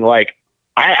anything. Like,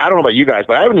 I don't know about you guys,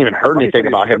 but I haven't even heard anything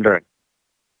about him during.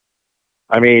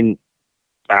 I mean,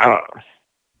 I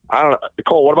don't know.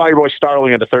 Cole, what about your boy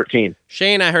Starling at the 13?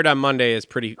 Shane, I heard on Monday is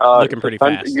looking pretty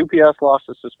fast. UPS lost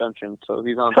his suspension, so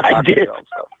he's on.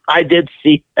 I did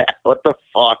see that. What the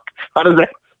fuck? How does that?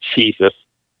 Jesus.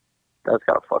 That's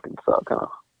gotta fucking suck,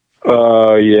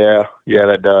 huh? Yeah,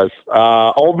 that does.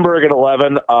 Oldenburg at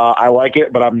 11. I like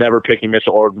it, but I'm never picking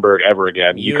Mitchell Oldenburg ever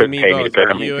again. You couldn't pay me to pick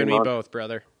him. You and me both,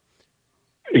 brother.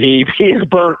 He has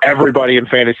burnt everybody in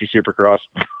fantasy Supercross.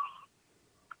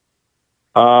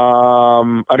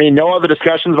 I mean, no other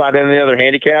discussions about any other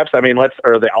handicaps. I mean,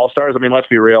 or the All Stars. I mean, let's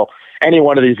be real. Any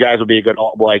one of these guys would be a good.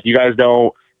 Like, you guys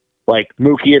don't. Like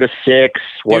Mookie at a 6,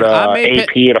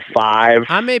 AP at a 5.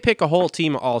 I may pick a whole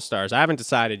team of All-Stars. I haven't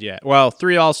decided yet. Well,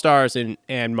 3 All-Stars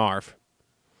and Marv.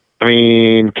 I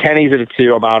mean, Kenny's at a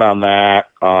 2. I'm out on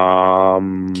that.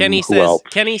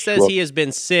 Kenny says he has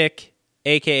been sick,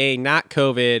 a.k.a. not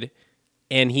COVID,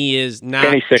 and he is not.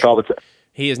 Kenny's sick all the time.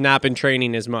 He has not been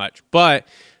training as much. But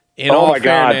in all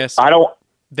fairness,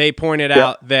 they pointed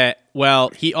out that, well,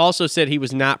 he also said he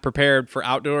was not prepared for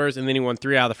outdoors, and then he won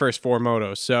 3 out of the first 4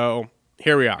 motos. So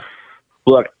here we are.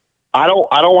 Look, I don't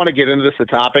want to get into this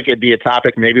topic. It'd be a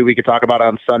topic maybe we could talk about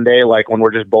on Sunday, like when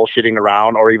we're just bullshitting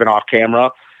around or even off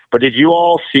camera. But did you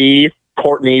all see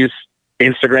Courtney's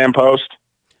Instagram post?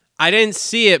 I didn't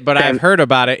see it, but I've heard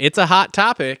about it. It's a hot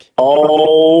topic.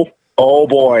 Oh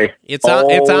boy. It's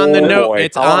on the note.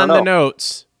 It's on the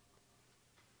notes.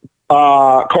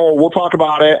 Cole, we'll talk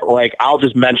about it. Like, I'll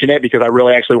just mention it because I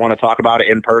really actually want to talk about it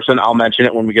in person. I'll mention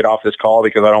it when we get off this call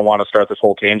because I don't want to start this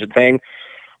whole tangent thing.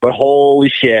 But holy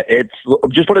shit, it's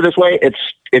just put it this way,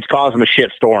 it's causing a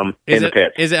shit storm in the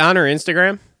pit. Is it on her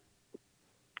Instagram?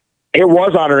 It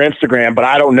was on her Instagram, but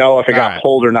I don't know if it got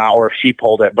pulled or not, or if she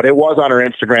pulled it. But it was on her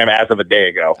Instagram as of a day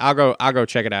ago. I'll go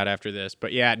check it out after this.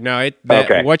 But yeah, no,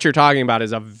 what you're talking about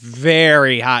is a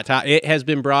very hot topic. It has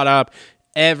been brought up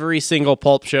every single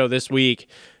Pulp show this week.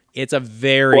 It's a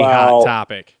very hot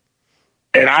topic.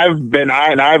 And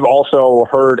I've also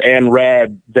heard and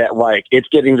read that like it's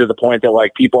getting to the point that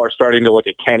like people are starting to look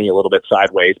at Kenny a little bit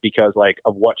sideways because like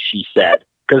of what she said,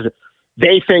 because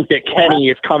they think that Kenny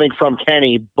is coming from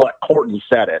Kenny, but Courtney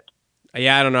said it.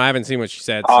 Yeah, I don't know. I haven't seen what she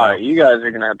said. All right, you guys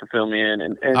are going to have to fill me in.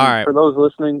 And all right. For those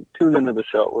listening, tune into the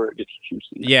show where it gets juicy.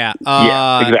 Yeah.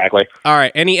 Yeah, exactly. All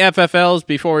right. Any FFLs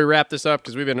before we wrap this up?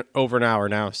 Because we've been over an hour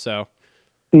now. So.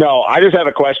 No, I just have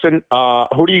a question.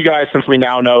 Who do you guys, since we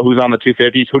now know who's on the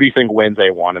 250s, who do you think wins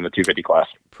A1 in the 250 class?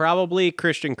 Probably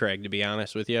Christian Craig, to be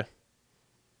honest with you.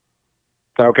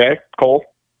 Okay. Cole?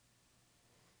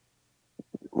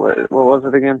 What was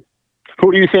it again?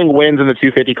 Who do you think wins in the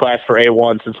 250 class for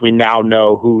A1 since we now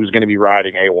know who's going to be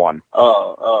riding A1?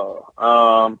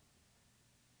 I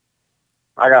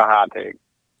got a hot take.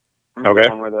 I'm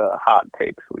going with a hot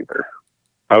take sweeper.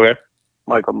 Okay.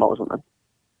 Michael Mosiman.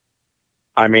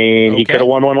 I mean, he could have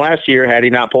won one last year had he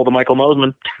not pulled a Michael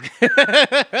Mosiman.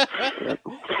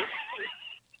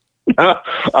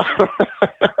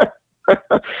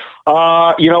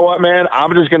 You know what, man?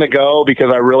 I'm just going to go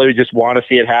because I really just want to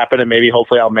see it happen, and maybe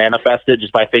hopefully I'll manifest it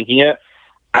just by thinking it.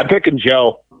 I'm picking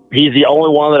Joe. He's the only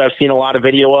one that I've seen a lot of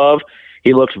video of.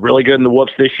 He looks really good in the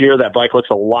whoops this year. That bike looks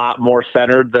a lot more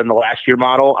centered than the last year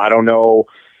model. I don't know.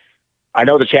 I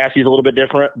know the chassis is a little bit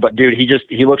different, but dude,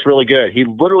 he looks really good. He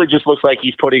literally just looks like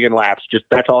he's putting in laps. Just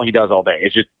that's all he does all day.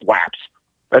 It's just laps.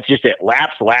 That's just it.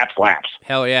 Laps, laps, laps.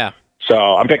 Hell yeah. So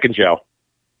I'm picking Joe.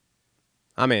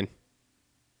 I'm in.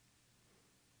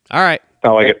 All right. I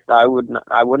like it. I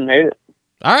wouldn't hate it.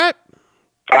 All right.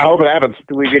 I hope it happens.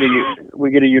 Do we get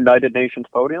a United Nations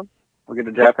podium? We get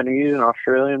a Japanese, an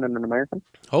Australian, and an American?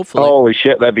 Hopefully. Holy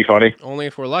shit, that'd be funny. Only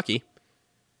if we're lucky.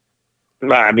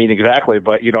 I mean, exactly.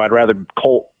 But, I'd rather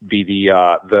Colt be the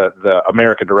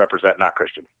American to represent, not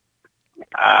Christian.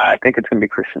 I think it's going to be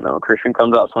Christian, though. Christian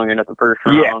comes out swinging at the first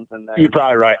round. Yeah, you're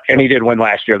probably right. And he did win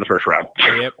last year in the first round.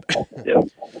 Yep.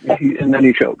 And then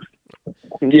he chokes.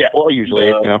 Yeah, well,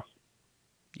 usually,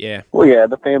 Yeah. Well, yeah,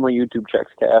 the family YouTube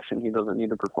checks cash, and he doesn't need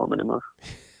to perform anymore.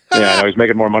 Yeah, I know. He's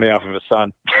making more money off of his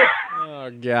son. Oh,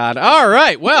 God. All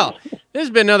right. Well, this has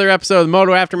been another episode of the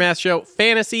Moto Aftermath Show,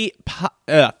 Fantasy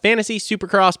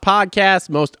Supercross podcast,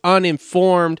 most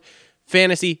uninformed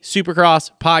Fantasy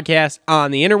Supercross podcast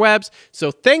on the interwebs.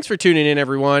 So thanks for tuning in,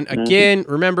 everyone. Again,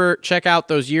 remember, check out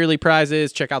those yearly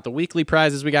prizes. Check out the weekly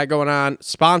prizes we got going on.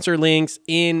 Sponsor links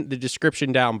in the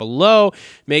description down below.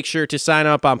 Make sure to sign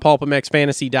up on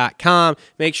pulpamxfantasy.com.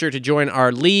 Make sure to join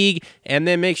our league. And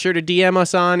then make sure to DM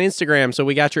us on Instagram so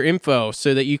we got your info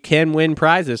so that you can win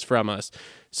prizes from us.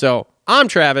 So I'm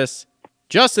Travis.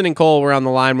 Justin and Cole were on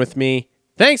the line with me.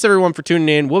 Thanks, everyone, for tuning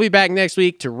in. We'll be back next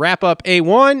week to wrap up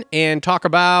A1 and talk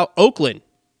about Oakland.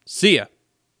 See ya.